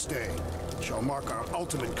bravery this day. Shall mark our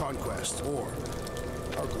ultimate conquest, or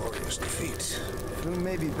our glorious defeat. Foom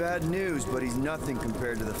may be bad news, but he's nothing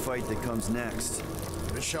compared to the fight that comes next.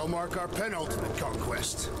 It shall mark our penultimate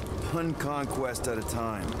conquest. One conquest at a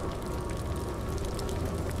time.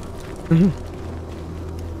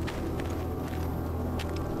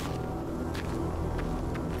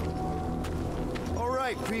 All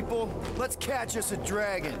right, people, let's catch us a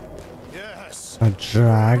dragon. Yes. A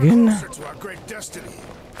dragon? Closer to our great destiny.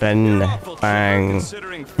 Then Awful chipper bang.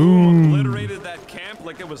 considering Foom obliterated that camp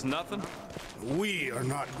like it was nothing. We are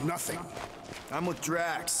not nothing. I'm with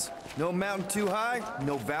Drax. No mountain too high,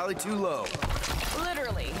 no valley too low.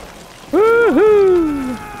 Literally.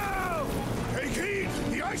 Woohoo! Take heed!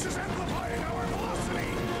 The ice is amplifying our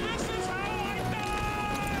velocity! This is how I die!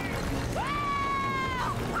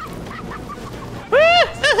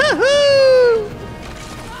 Woohoo!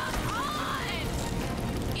 Come on!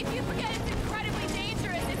 If you forget it's incredibly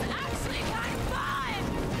dangerous, it's actually kind of fun!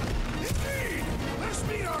 Indeed! Let's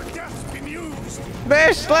meet our deaths bemused!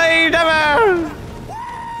 Best slide ever!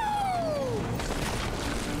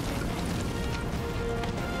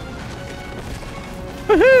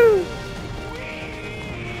 Woohoo!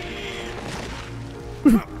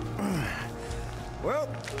 Well,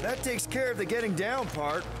 that takes care of the getting down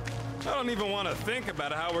part. I don't even want to think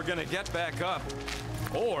about how we're gonna get back up.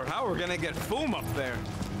 Or how we're gonna get Foom up there.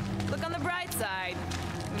 Look on the bright side.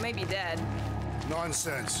 We may be dead.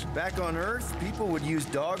 Nonsense. Back on Earth, people would use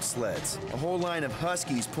dog sleds. A whole line of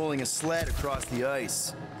huskies pulling a sled across the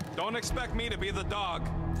ice. Don't expect me to be the dog.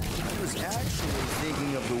 I was actually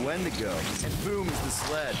thinking of the Wendigo, and Boom is the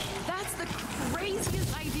sled. That's the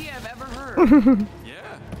craziest idea I've ever heard.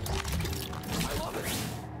 Yeah. I love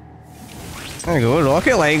it. There you go,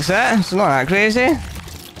 Rocket likes it. It's not that crazy.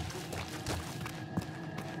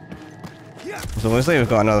 So it looks like we've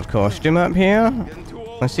got another costume up here.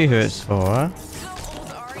 Let's see who it's for. How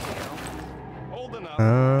old are you? Old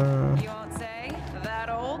enough. You won't say? That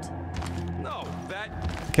old? No,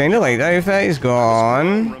 that. Kinda like that outfit is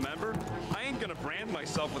gone. Remember? I ain't gonna brand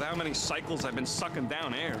myself with how many cycles I've been sucking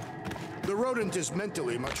down air. The rodent is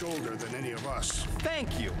mentally much older than any of us,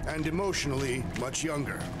 Thank you. and emotionally much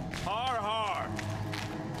younger. Har har.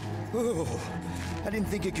 Oh, I didn't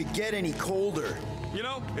think it could get any colder. You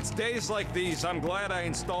know, it's days like these I'm glad I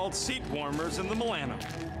installed seat warmers in the Milano.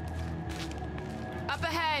 Up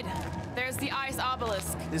ahead. There's the ice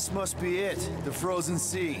obelisk. This must be it, the frozen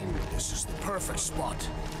sea. This is the perfect spot.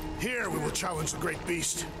 Here we will challenge the great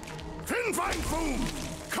beast. Fin Fang Foom!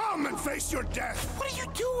 Come and face your death! What are you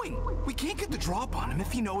doing? We can't get the drop on him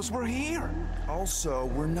if he knows we're here. Also,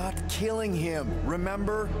 we're not killing him,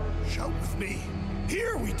 remember? Shout with me.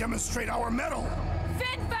 Here we demonstrate our mettle.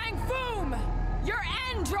 Fin Fang Foom! Your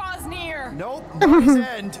end draws near! Nope, not his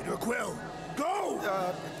end. Peter Quill, go!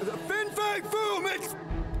 Fin Fang Foom, it's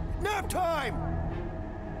nap time!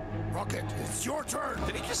 Rocket, it's your turn.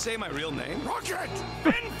 Did he just say my real name? Rocket!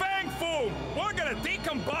 Fin Fang Foom! We're gonna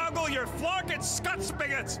decomboggle your flunking scut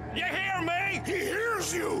spigots! You hear me? He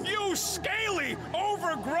hears you! You scaly,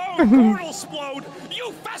 overgrown portal splode!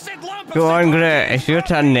 You fessed lump of Go on, sick- Grit. It's your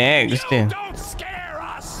turn next. You don't scare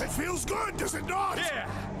us! It feels good, does it not? Yeah!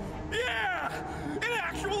 Yeah! It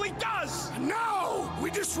actually does! Now we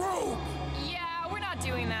disrobe! Yeah, we're not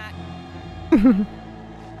doing that.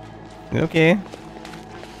 Okay.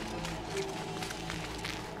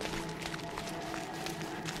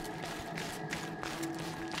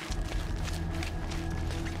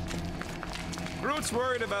 Groot's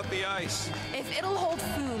worried about the ice. If it'll hold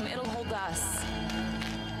Foom, it'll hold us.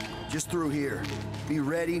 Just through here. Be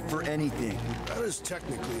ready for anything. That is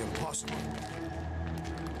technically impossible.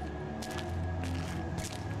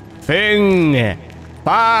 Fing!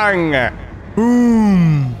 Fang!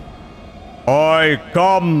 Boom! I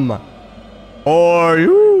come! Or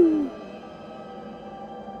you!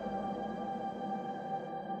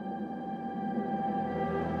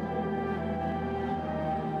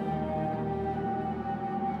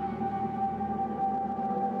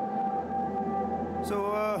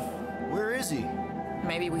 So, where is he?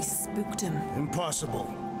 Maybe we spooked him.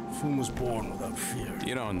 Impossible. Foom was born without fear.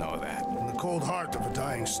 You don't know that. In the cold heart of a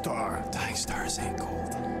dying star. Dying stars ain't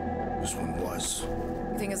cold. This one was.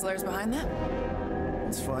 You think his lair's behind that?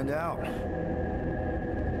 Let's find out.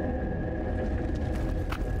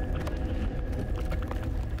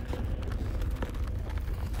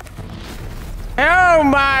 Oh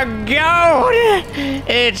my god!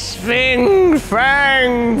 It's Fin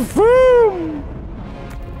Fang Foom!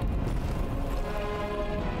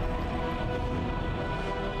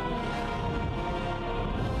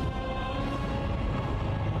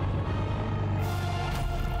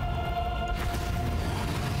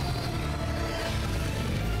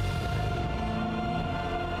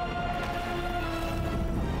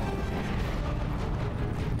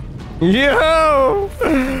 Yo!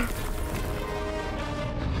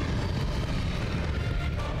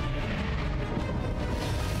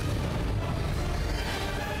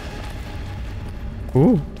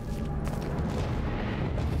 Ooh.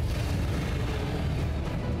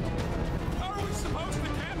 How are we supposed to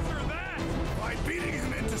capture that? By beating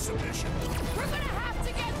him into submission. We're gonna have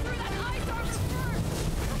to get through that ice armor first!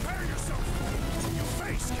 Prepare yourself. You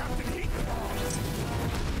face Captain Heat.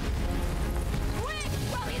 Quick,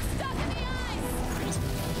 while he's stuck in the ice!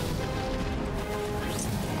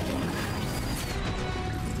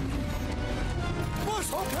 Let's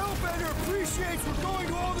hope Hellbender appreciates we're going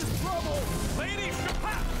to all this trouble! Lady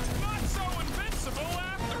Chapat, not so invincible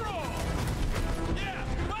after all. Yeah,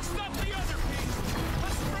 bust up the other piece.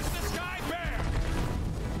 Let's strip this guy bare.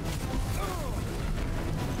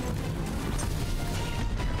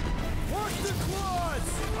 Watch the claws!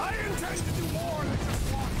 I intend to do more than just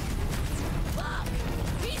walk. Look!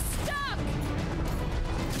 He's stuck!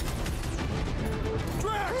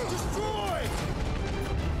 Drax, destroy!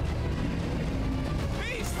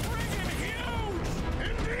 He's friggin' huge.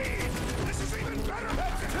 Indeed! This is even better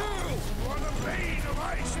than two! You are the Bane of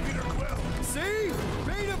Ice, Peter Quill. See?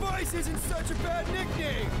 Bane of Ice isn't such a bad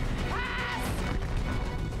nickname!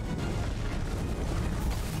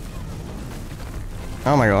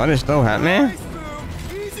 Oh my god, it still hit me? Nice boom!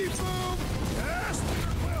 Easy boom! Yes, Peter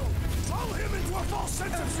Quill. Lull him into a false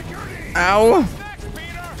sense of security. Ow! Next,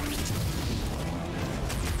 Peter.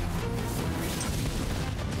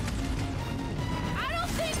 I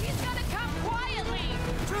don't think he's gonna come quietly!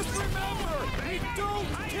 Just remember, we don't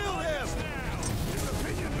kill him! His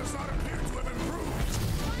opinion does not appear to have improved.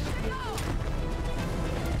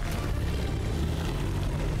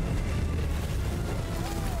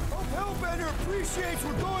 appreciates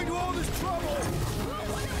we're going to all this trouble.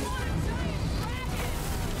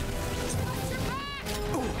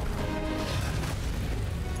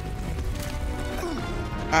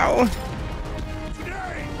 Ow.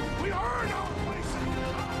 Today, we earn our place in the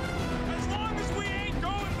top. As long as we ain't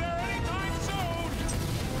going there anytime soon.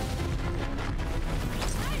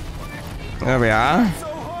 There we are. So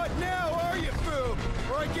hot now, are you, Boom?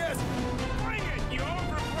 Or I guess, Bring it, you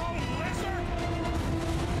overgrown lizard.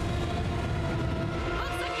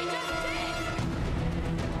 Looks like he just did!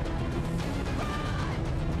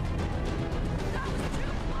 That was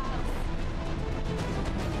too close!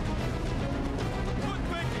 Good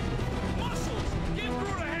thinking. Muscles, give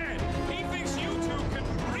Groot a hand. He thinks you two can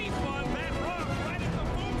refund that rock right in the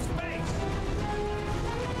boom's face.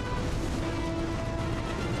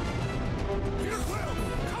 Peter Quill,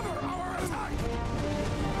 cover our attack.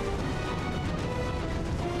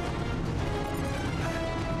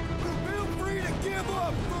 feel free to give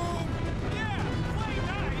up, Boom. Yeah, play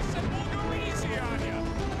nice and we'll go easy on you.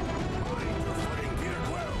 Find your footing, Peter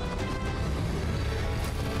Quill.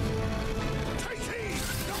 Take heed,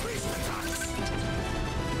 the beast attacks.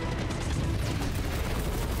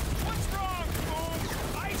 What's wrong, Boom?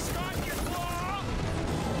 Ice got your claw?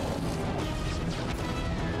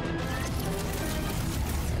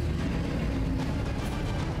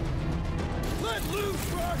 Let loose,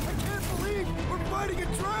 Rock. I can't believe we're fighting a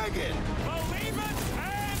dragon. Believe it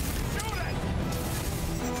and shoot it.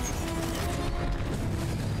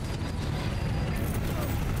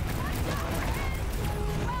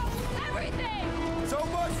 Everything! So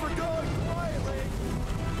much for going quietly.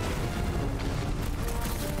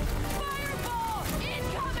 Fireball!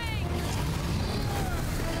 Incoming!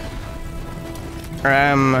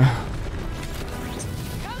 Um.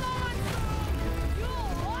 Come on, Boom!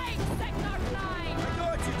 You'll like Sector 9! I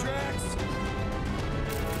got you, Drax.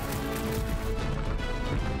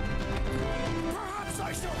 Perhaps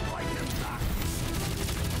I shall fight him back.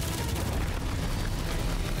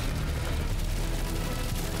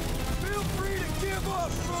 Feel free to give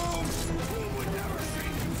up, Boom. Who would never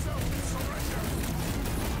shame himself to surrender?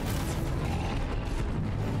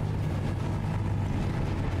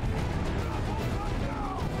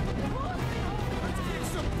 Let's kick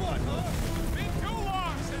some butt, huh? Been too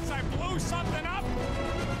long since I blew something up.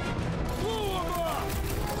 Blew 'em up.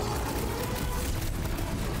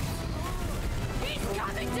 He's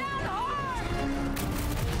coming down hard!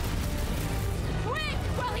 Quick,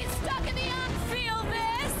 while he's stuck in the feel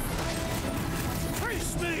this!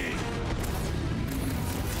 Face me!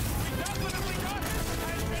 We definitely got his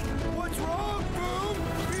attention. What's wrong, Boom?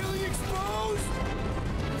 Feeling exposed?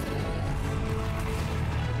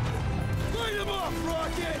 Light him up,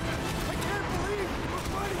 Rocket! I can't believe we're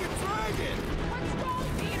fighting a dragon! What's wrong,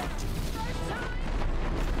 Peter? First time?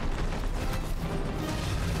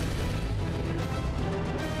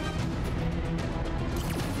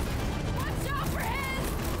 Watch out for his...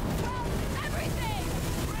 well, everything!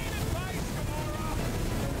 Great advice, Gamora.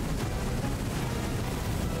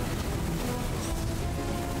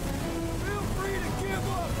 Feel free to give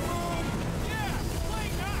up, Boom! Yeah, play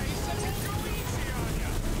nice and we'll go easy on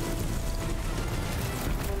you.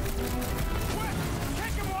 Quick,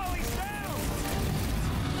 kick him while he's down.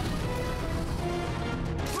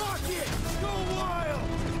 Rocket! Go wild!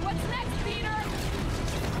 What's next, Peter?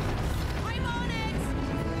 I'm on it!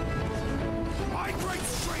 My great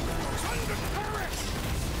strength turn to perish.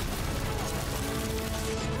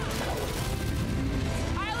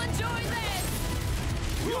 I'll enjoy this!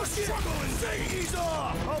 You're struggling. Say he's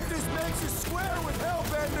off! Hope this makes us square with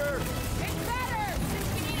Hellbender! It's better, since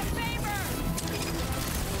we need a favor!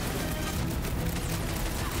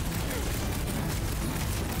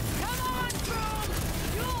 Come on, Boom!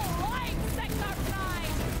 You'll like Sector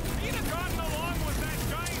 9! He'd have gotten along with that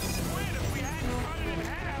giant squid if we hadn't cut it in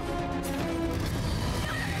half.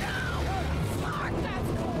 No! Mark,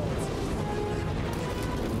 that's cold!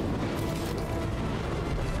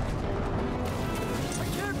 I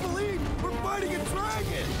can't believe we're fighting a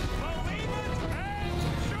dragon! Believe it and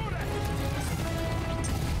shoot it.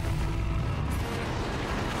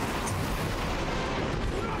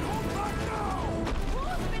 Do not hold back now.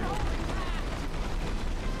 Who's been holding back?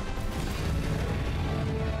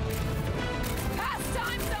 Past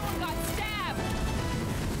time someone got stabbed!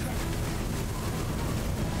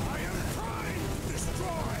 I am trying to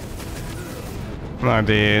destroy. My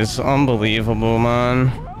days. Unbelievable,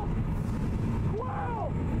 man.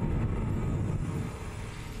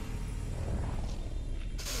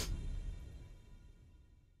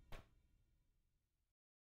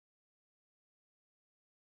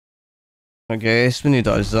 I guess when he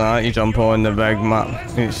does that, you jump on the big map.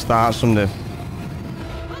 It starts from the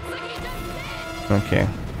Okay.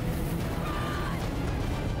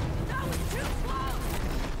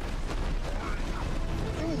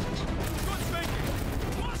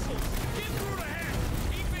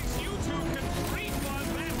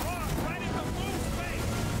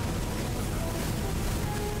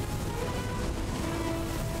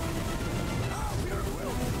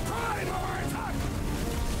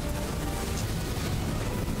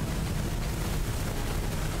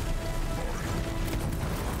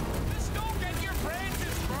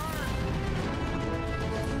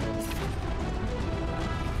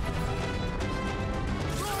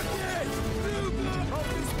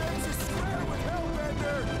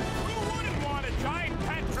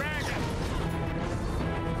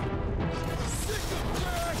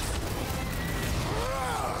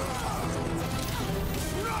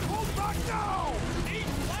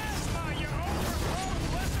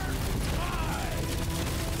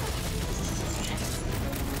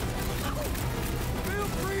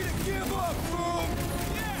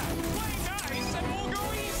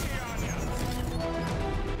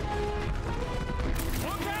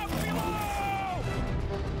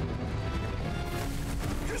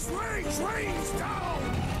 Trains down!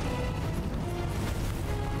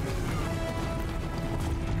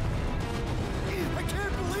 I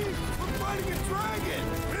can't believe we're fighting a dragon!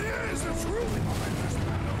 It is a truly momentous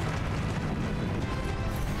battle!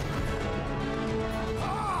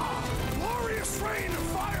 Ah! Glorious rain of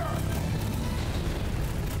fire!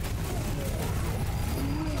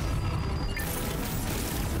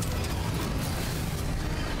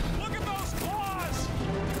 Look at those claws!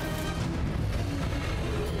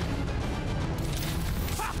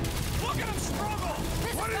 Ha! Look at him struggle!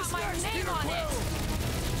 This What has is got my next, name Peter on Quill? it!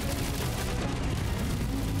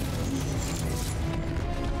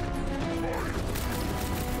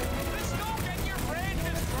 Let's go get your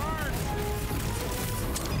branches burned!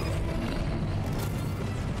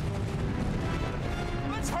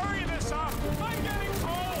 Let's hurry this up! I'm getting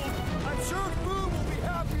cold! I'm sure Boom will be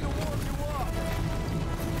happy to warm you up.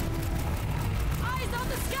 Eyes on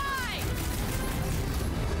the sky!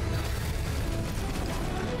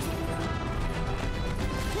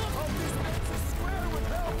 Hope this makes us square with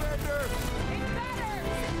Hellbender. It's better,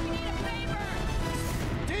 since we need a favor!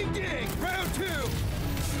 Ding ding, round two.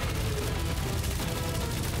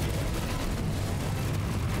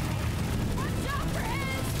 Watch out for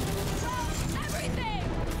his... everything!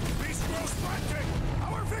 Beast grows frantic!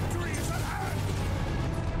 Our victory is at hand!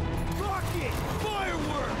 Rocket,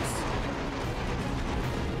 fireworks.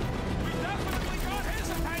 We definitely got his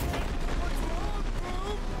attention! What's wrong,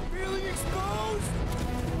 Boom? Feeling exposed?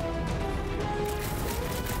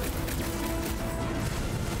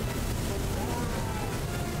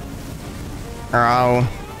 Ow.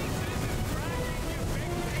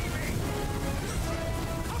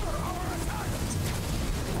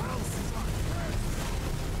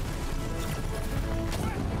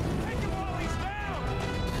 Take him while he's down!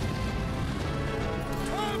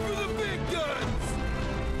 Time for the big guns.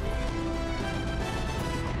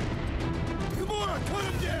 Come on, cut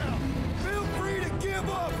him down. Feel free to give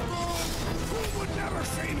up, Boom. Who would never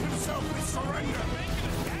shame himself with surrender?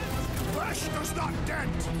 Flesh does not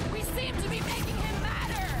dent! We seem to be making him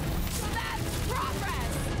matter! So that's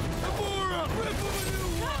progress! Gamora, rip him a new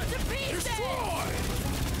Cut one. to pieces! Destroy!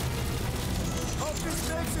 Hope this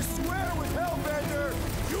makes us square with Hellbender.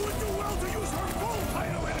 You would do well to use her full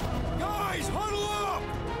title in... Guys, huddle up.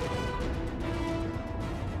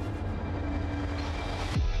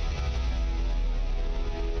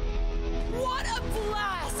 What a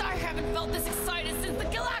blast! I haven't felt this excited since the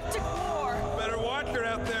Galactic War! Better watch her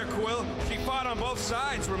out there, Quill. She fought on both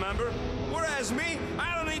sides, remember? Whereas me,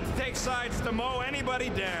 I don't need to take sides to mow anybody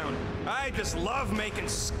down. I just love making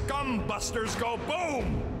scum busters go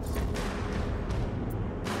boom!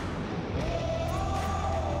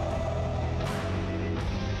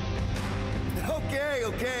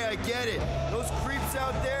 Okay, I get it. Those creeps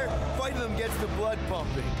out there, fighting them gets the blood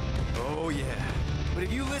pumping. Oh, yeah. But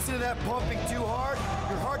if you listen to that pumping too hard,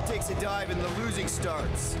 your heart takes a dive and the losing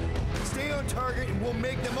starts. Stay on target and we'll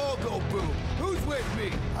make them all go boom. Who's with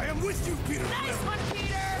me? I am with you, Peter Nice Quill! one,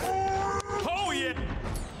 Peter! Oh, yeah!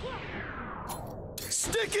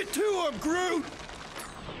 Stick it to him, Groot!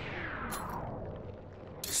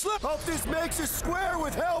 Hope this makes us square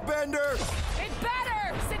with Hellbender! It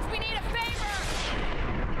better, since we need a favor!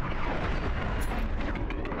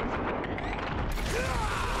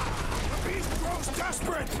 The beast grows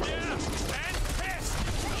desperate! Yeah, and pissed!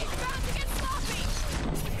 He's about to get sloppy!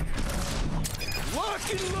 Lock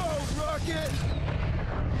and load, Rocket!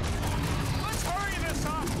 Let's hurry this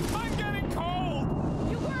up! I'm getting cold!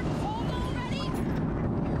 You weren't cold already?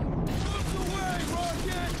 Moves away!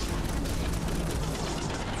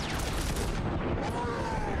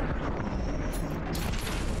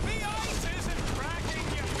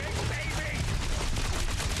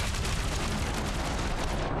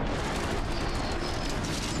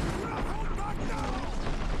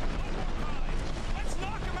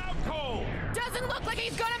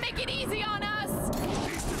 take it easy on us!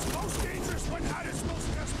 Beast is most dangerous when at its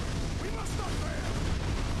most desperate. We must not fail.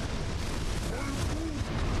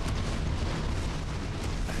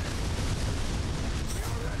 We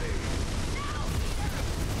are ready. Now, Peter!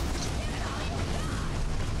 Give it all you got!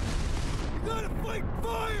 You gotta fight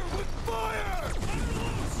fire with fire!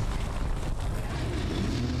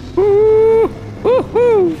 Woo!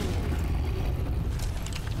 Woohoo!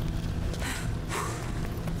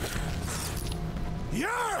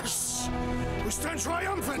 Yes! We stand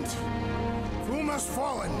triumphant. Foom has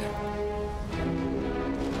fallen.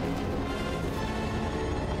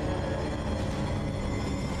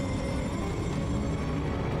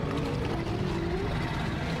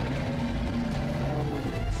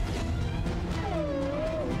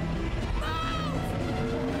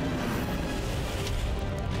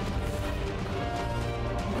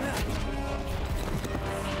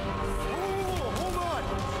 Hold on!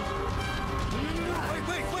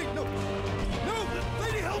 Wait, no! No!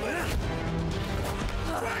 Lady Hellbender!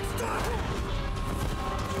 Crack, stop!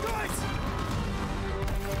 Guys!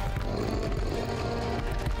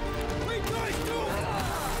 Wait, guys, no!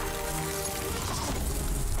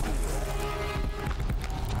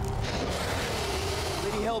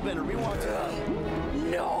 Lady Hellbender, we want to...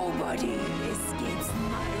 Nobody escapes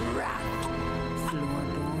my wrath.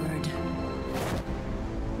 Floorboard.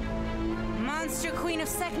 Monster Queen of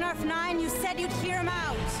Seknarf 9, you said you'd hear him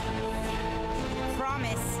out.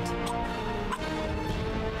 Promised.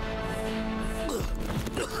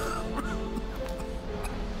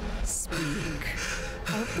 Speak. I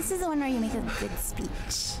hope this is the one where you make a good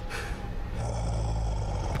speech.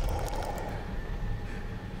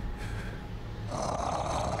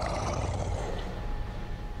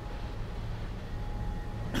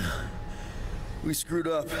 We screwed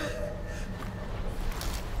up.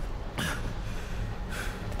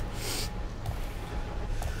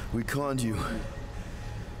 We conned you,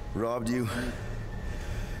 robbed you,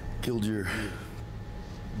 killed your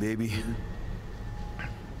baby.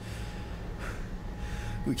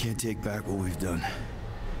 We can't take back what we've done,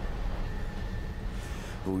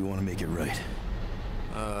 but we want to make it right.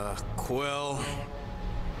 Quill.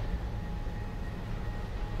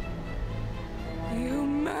 You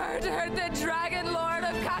murdered the Dragon Lord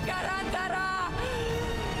of Kakarantara!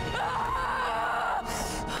 Ah!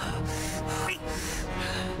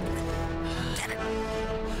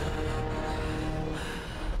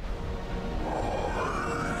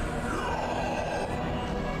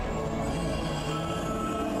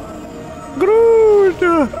 Groot!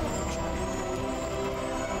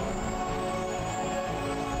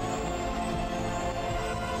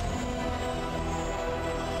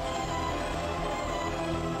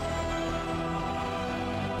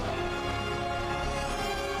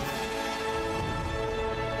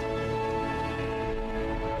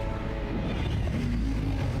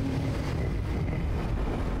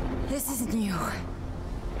 This is new.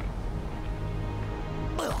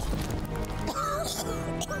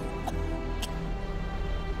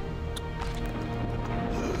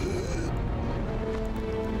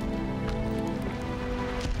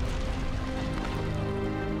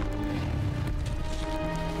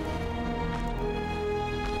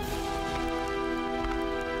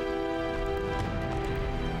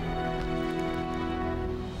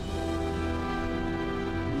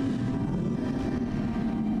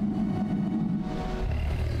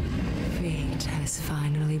 Fate has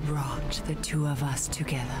finally brought the two of us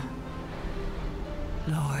together.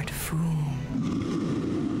 Lord Foom.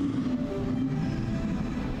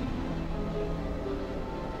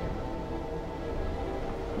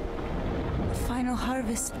 The final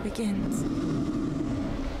harvest begins.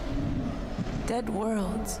 Dead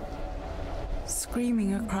worlds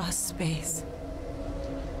screaming across space.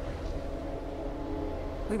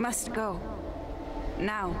 We must go.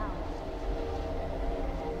 Now.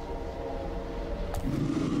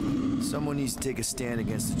 Someone needs to take a stand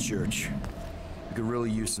against the church. We could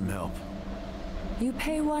really use some help. You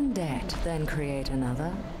pay one debt, then create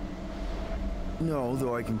another. No,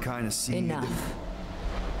 though I can kind of see... Enough.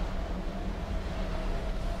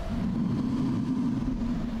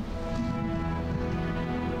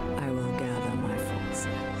 I will gather my forces.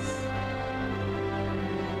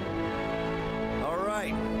 All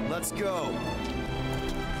right, let's go.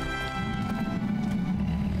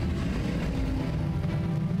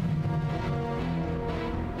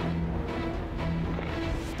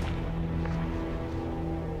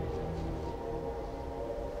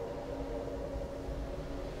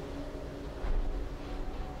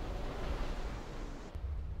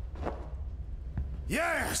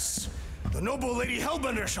 Yes! The noble Lady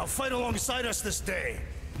Hellbender shall fight alongside us this day.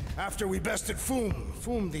 After we bested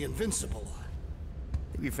Foom the Invincible.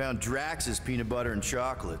 We found Drax's peanut butter and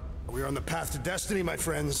chocolate. We're on the path to destiny, my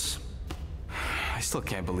friends. I still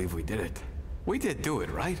can't believe we did it. We did do it,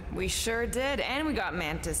 right? We sure did, and we got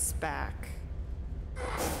Mantis back.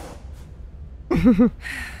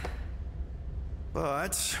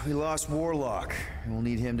 But we lost Warlock, and we'll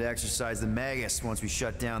need him to exercise the Magus once we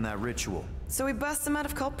shut down that ritual. So we bust him out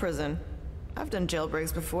of cult prison. I've done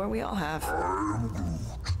jailbreaks before, we all have.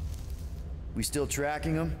 We still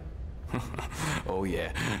tracking him? Oh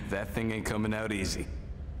yeah, that thing ain't coming out easy.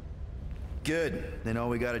 Good. Then all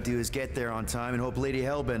we gotta do is get there on time and hope Lady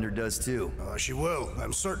Hellbender does too. She will.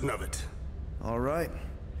 I'm certain of it. All right.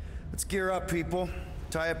 Let's gear up, people.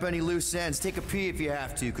 Tie up any loose ends. Take a pee if you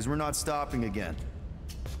have to, because we're not stopping again.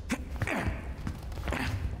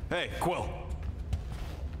 Hey, Quill.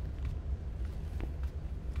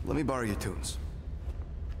 Let me borrow your tunes.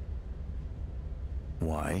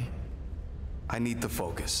 Why? I need to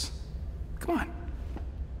focus. Come on.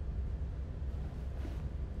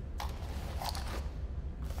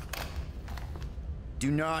 Do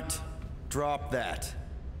not drop that.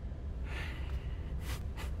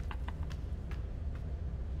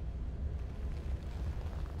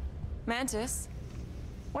 Mantis?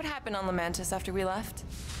 What happened on the Mantis after we left?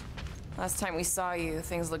 Last time we saw you,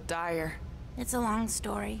 things looked dire. It's a long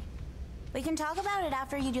story. We can talk about it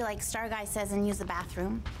after you do like Star Guy says and use the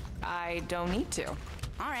bathroom. I don't need to.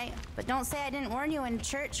 All right, but don't say I didn't warn you in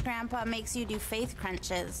church Grandpa makes you do faith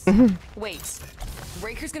crunches. Wait,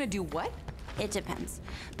 Raker's gonna do what? It depends.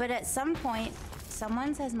 But at some point,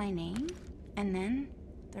 someone says my name, and then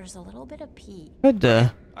there's a little bit of pee. What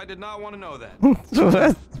the? I did not want to know that.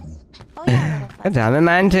 Oh yeah, God damn it,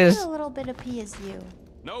 Mantis. a little bit of pee is you.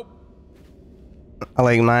 Nope. I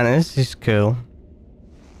like Mantis, he's cool.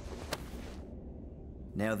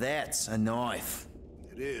 Now that's a knife.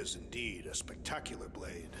 It is indeed a spectacular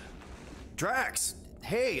blade. Drax!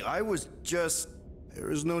 Hey, I was just...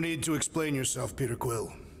 There is no need to explain yourself, Peter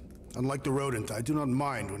Quill. Unlike the rodent, I do not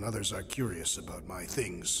mind when others are curious about my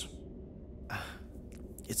things.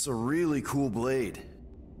 It's a really cool blade.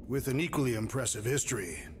 With an equally impressive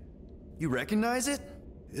history. You recognize it?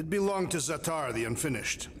 It belonged to Zatar the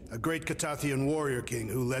Unfinished, a great Catathian warrior king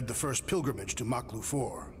who led the first pilgrimage to Maklu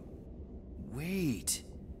IV. Wait,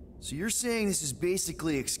 so you're saying this is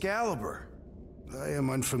basically Excalibur? I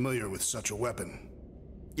am unfamiliar with such a weapon.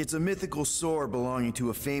 It's a mythical sword belonging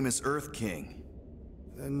to a famous Earth King.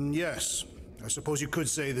 Then yes, I suppose you could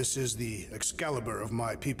say this is the Excalibur of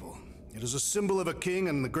my people. It is a symbol of a king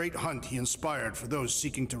and the great hunt he inspired for those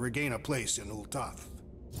seeking to regain a place in Ultath.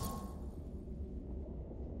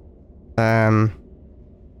 I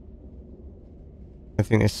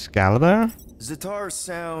think Excalibur? Zatar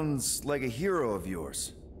sounds like a hero of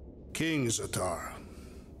yours. King Zatar.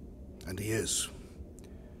 And he is.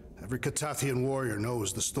 Every Catathian warrior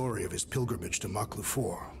knows the story of his pilgrimage to Maklu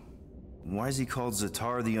IV. Why is he called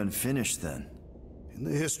Zatar the Unfinished then? In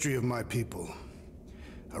the history of my people,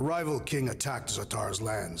 a rival king attacked Zatar's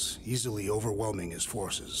lands, easily overwhelming his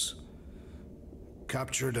forces.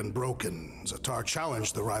 Captured and broken, Zatar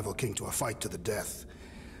challenged the rival king to a fight to the death,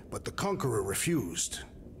 but the conqueror refused,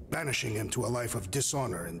 banishing him to a life of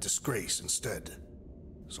dishonor and disgrace instead.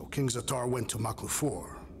 So King Zatar went to Maklu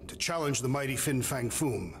IV to challenge the mighty Fin Fang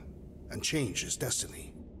Foom and change his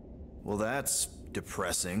destiny. Well, that's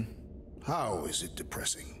depressing. How is it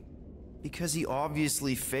depressing? Because he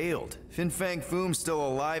obviously failed. Fin Fang Foom's still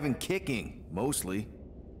alive and kicking, mostly.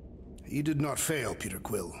 He did not fail, Peter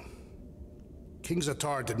Quill. King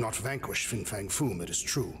Zatar did not vanquish Fin Fang Foom, it is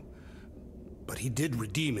true. But he did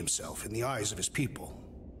redeem himself in the eyes of his people.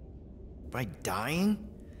 By dying?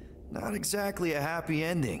 Not exactly a happy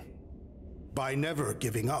ending. By never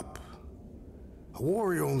giving up. A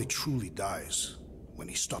warrior only truly dies when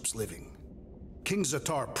he stops living. King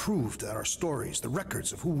Zatar proved that our stories, the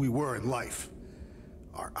records of who we were in life,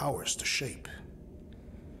 are ours to shape.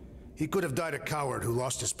 He could have died a coward who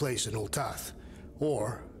lost his place in Ultath,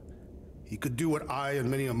 or he could do what I and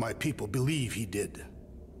many of my people believe he did.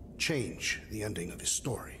 Change the ending of his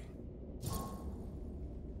story.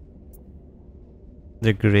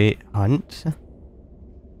 The Great Hunt?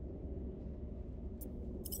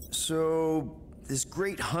 So, this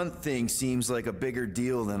great hunt thing seems like a bigger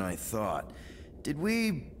deal than I thought. Did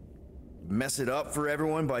we mess it up for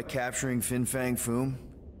everyone by capturing Fin Fang Foom?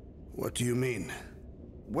 What do you mean?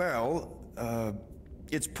 Well,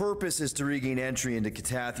 its purpose is to regain entry into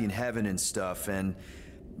Catathian heaven and stuff, and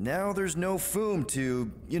now there's no Foom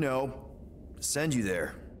to, you know, send you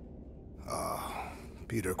there.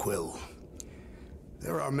 Peter Quill.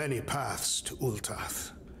 There are many paths to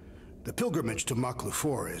Ultath. The pilgrimage to Maklu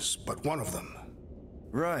 4 is but one of them.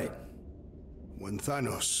 Right. When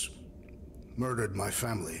Thanos murdered my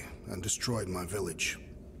family and destroyed my village,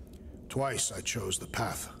 twice I chose the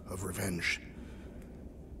path of revenge.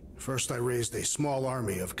 First, I raised a small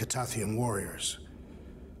army of Catathian warriors.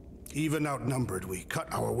 Even outnumbered, we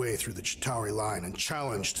cut our way through the Chitauri line and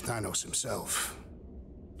challenged Thanos himself.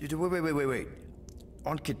 Wait.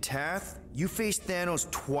 On Katath, you faced Thanos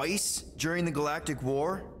twice during the Galactic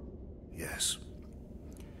War? Yes.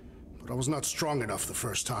 But I was not strong enough the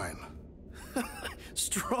first time.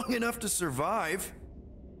 Strong enough to survive?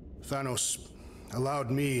 Thanos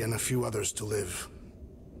allowed me and a few others to live,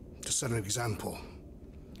 to set an example.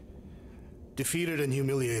 Defeated and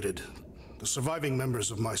humiliated, the surviving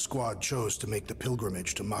members of my squad chose to make the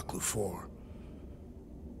pilgrimage to Maklu 4.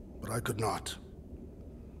 But I could not.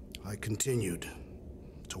 I continued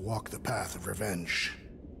to walk the path of revenge.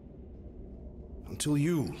 Until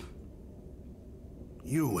you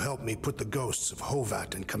helped me put the ghosts of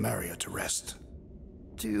Hovat and Camaria to rest.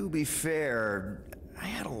 To be fair, I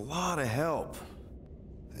had a lot of help.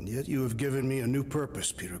 And yet you have given me a new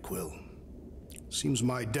purpose, Peter Quill. Seems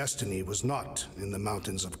my destiny was not in the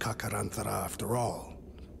mountains of Kakaranthara after all,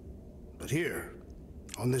 but here,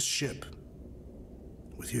 on this ship,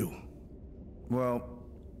 with you. Well,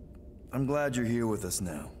 I'm glad you're here with us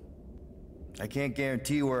now. I can't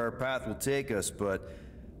guarantee where our path will take us, but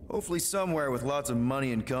hopefully somewhere with lots of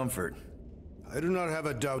money and comfort. I do not have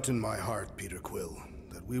a doubt in my heart, Peter Quill,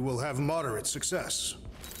 that we will have moderate success.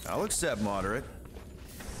 I'll accept moderate.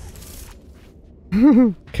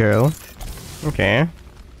 Cool. Okay.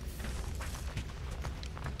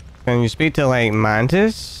 Can you speak to, like,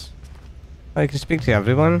 Mantis? I can speak to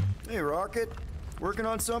everyone. Hey, Rocket. Working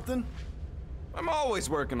on something? I'm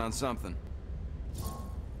always working on something.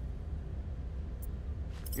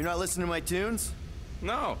 You're not listening to my tunes?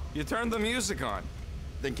 No, you turned the music on.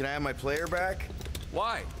 Then can I have my player back?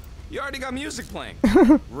 Why? You already got music playing.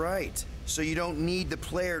 Right. So you don't need the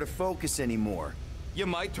player to focus anymore. You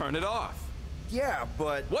might turn it off. Yeah,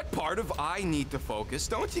 but... What part of I need to focus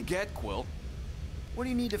don't you get, Quill? What do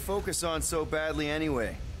you need to focus on so badly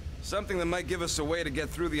anyway? Something that might give us a way to get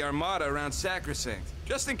through the Armada around Sacrosanct.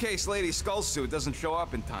 Just in case Lady Skullsuit doesn't show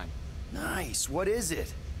up in time. Nice. What is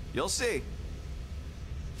it? You'll see.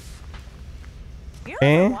 You're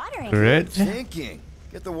overwatering. Good. Thinking.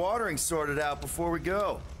 Get the watering sorted out before we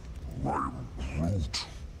go. I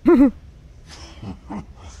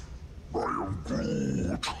am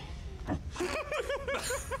Groot.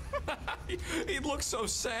 He looks so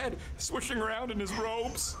sad, swishing around in his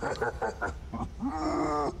robes.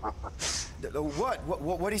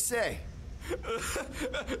 What'd he say?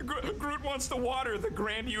 Groot wants to water the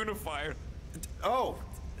Grand Unifier. Oh,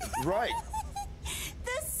 right.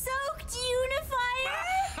 The soaked unifier?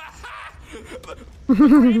 The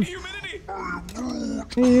Grand Humidity.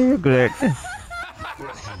 You're good.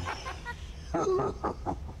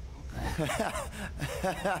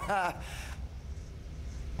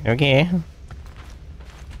 Okay.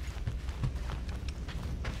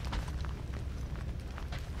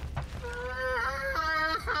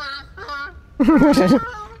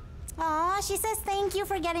 Aw, she says thank you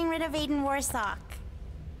for getting rid of Aiden Warsock.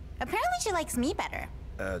 Apparently she likes me better.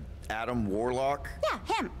 Adam Warlock? Yeah,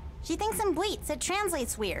 him. She thinks I'm bleats. It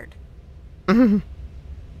translates weird.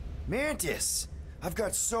 Mantis! I've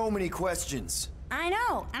got so many questions. I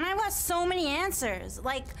know, and I've got so many answers.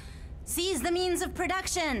 Like, seize the means of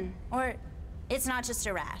production. Or, it's not just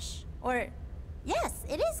a rash. Or, yes,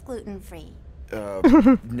 it is gluten-free.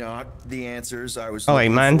 Not the answers I was Oh,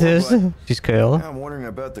 like Mantis? For, She's cool. I'm wondering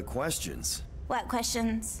about the questions. What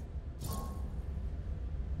questions?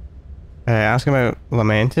 Ask about What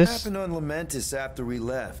Lamentis. happened on Lamentis after we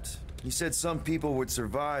left? You said some people would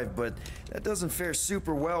survive, but that doesn't fare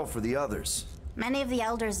super well for the others. Many of the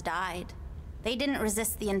elders died. They didn't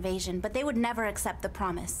resist the invasion, but they would never accept the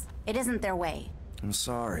promise. It isn't their way. I'm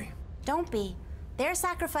sorry. Don't be. Their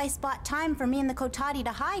sacrifice bought time for me and the Kotati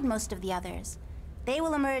to hide most of the others. They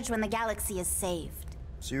will emerge when the galaxy is saved.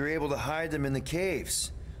 So you were able to hide them in the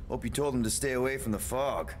caves. Hope you told them to stay away from the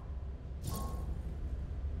fog.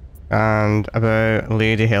 And about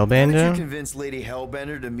Lady How did you Hellbender. convince Lady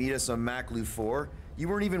Hellbender to meet us on Maklu 4? You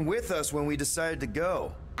weren't even with us when we decided to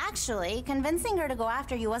go. Actually, convincing her to go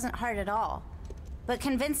after you wasn't hard at all. But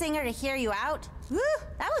convincing her to hear you out? Whew,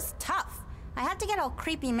 that was tough. I had to get all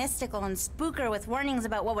creepy mystical and spook her with warnings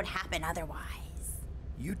about what would happen otherwise.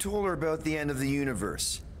 You told her about the end of the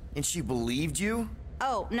universe, and she believed you?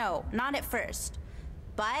 Oh, no, not at first.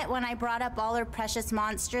 But when I brought up all her precious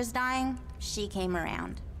monsters dying, she came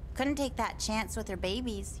around. Couldn't take that chance with her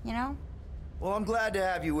babies, you know? Well, I'm glad to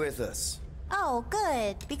have you with us. Oh,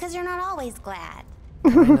 good, because you're not always glad.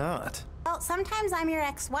 Why not? Well, sometimes I'm your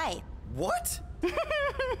ex-wife. What?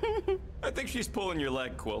 I think she's pulling your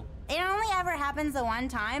leg, Quill. It only ever happens the one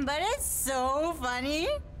time, but it's so funny.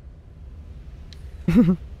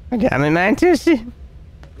 Damn it, Mantis.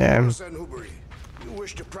 Damn. You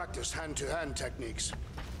wish to practice hand-to-hand techniques.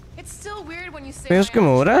 It's still weird when you say Where's my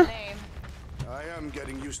actual Gamora? name. I am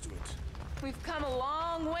getting used to it. We've come a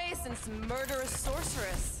long way since murderous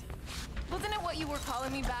sorceress. Wasn't it what you were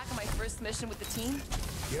calling me back on my first mission with the team?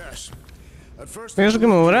 Yes. At first, Where's I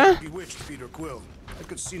believed Gamora? he bewitched Peter Quill. I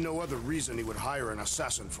could see no other reason he would hire an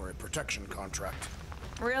assassin for a protection contract.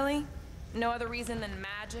 Really? No other reason than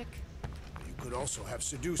magic? You could also have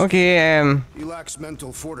seduced Okay, him. He lacks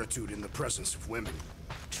mental fortitude in the presence of women.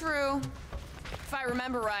 True. If I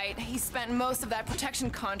remember right, he spent most of that protection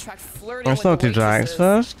contract flirting let's with talk the to Drax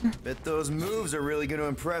waitresses. first. Bet those moves are really going to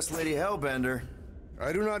impress Lady Hellbender.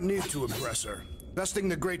 I do not need to impress her. Besting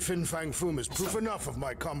the great Fin Fang Foom is proof enough of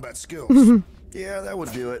my combat skills. Yeah, that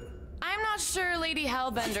would do it. I'm not sure Lady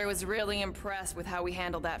Hellbender was really impressed with how we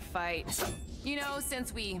handled that fight. You know,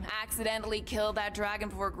 since we accidentally killed that dragon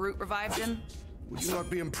before Groot revived him. Would you not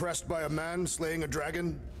be impressed by a man slaying a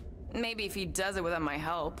dragon? Maybe if he does it without my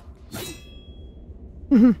help.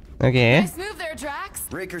 Okay. Nice move there, Drax.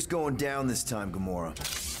 Raker's going down this time,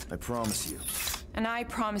 Gamora. I promise you. And I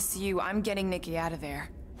promise you, I'm getting Nikki out of there,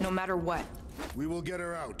 no matter what. We will get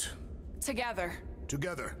her out. Together.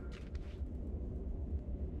 Together.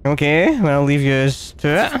 Okay, well, I'll leave you to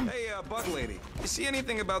it. Hey, Bug Lady, you see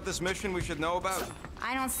anything about this mission we should know about?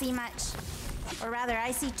 I don't see much. Or rather,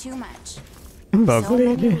 I see too much. Bug So many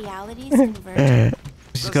Lady. realities converging.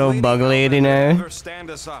 She's called Bug Lady now. Is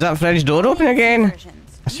that fridge door open again?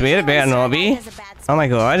 I swear it better not be. Oh my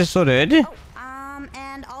god, it's so rude.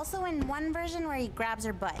 And also in one version where he grabs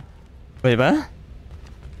her butt. Wait, what?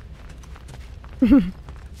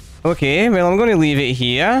 Okay, well, I'm going to leave it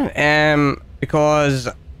here, because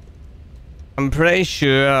I'm pretty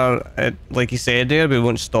sure, like you said there, we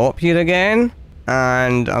won't stop here again,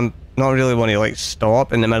 and I'm not really want to, like,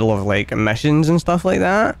 stop in the middle of, like, missions and stuff like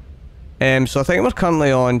that. So I think we're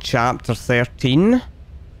currently on chapter 13,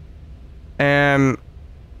 and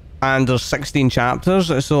there's 16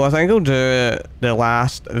 chapters, so I think I'll do the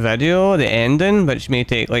last video, the ending, which may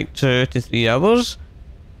take, like, 2 to 3 hours.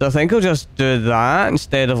 So I think I'll just do that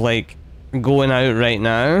instead of, like, going out right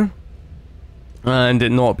now and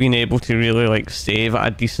it not being able to really, like, save at a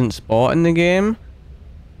decent spot in the game.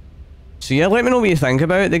 So yeah, let me know what you think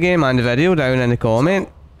about the game and the video down in the comment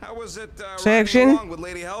section. Along with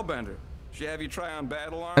Lady Hellbender? She have you try on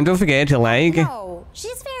battle armor? And don't forget to like. No,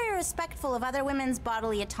 she's very respectful of other women's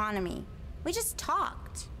bodily autonomy. We just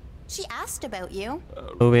talked. She asked about you.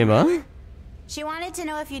 Oh, wait, what? She wanted to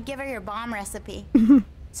know if you'd give her your bomb recipe.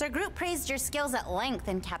 Sir Groot praised your skills at length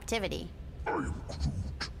in captivity. You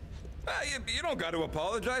don't got to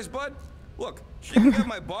apologize, bud. Look, she can get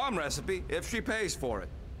my bomb recipe if she pays for it.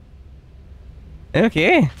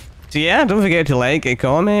 Okay. So yeah, don't forget to like,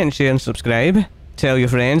 comment, share and subscribe. Tell your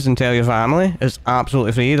friends and tell your family. It's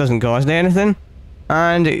absolutely free, doesn't cost anything.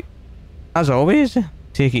 And as always,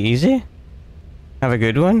 take it easy. Have a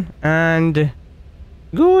good one. And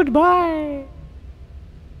goodbye.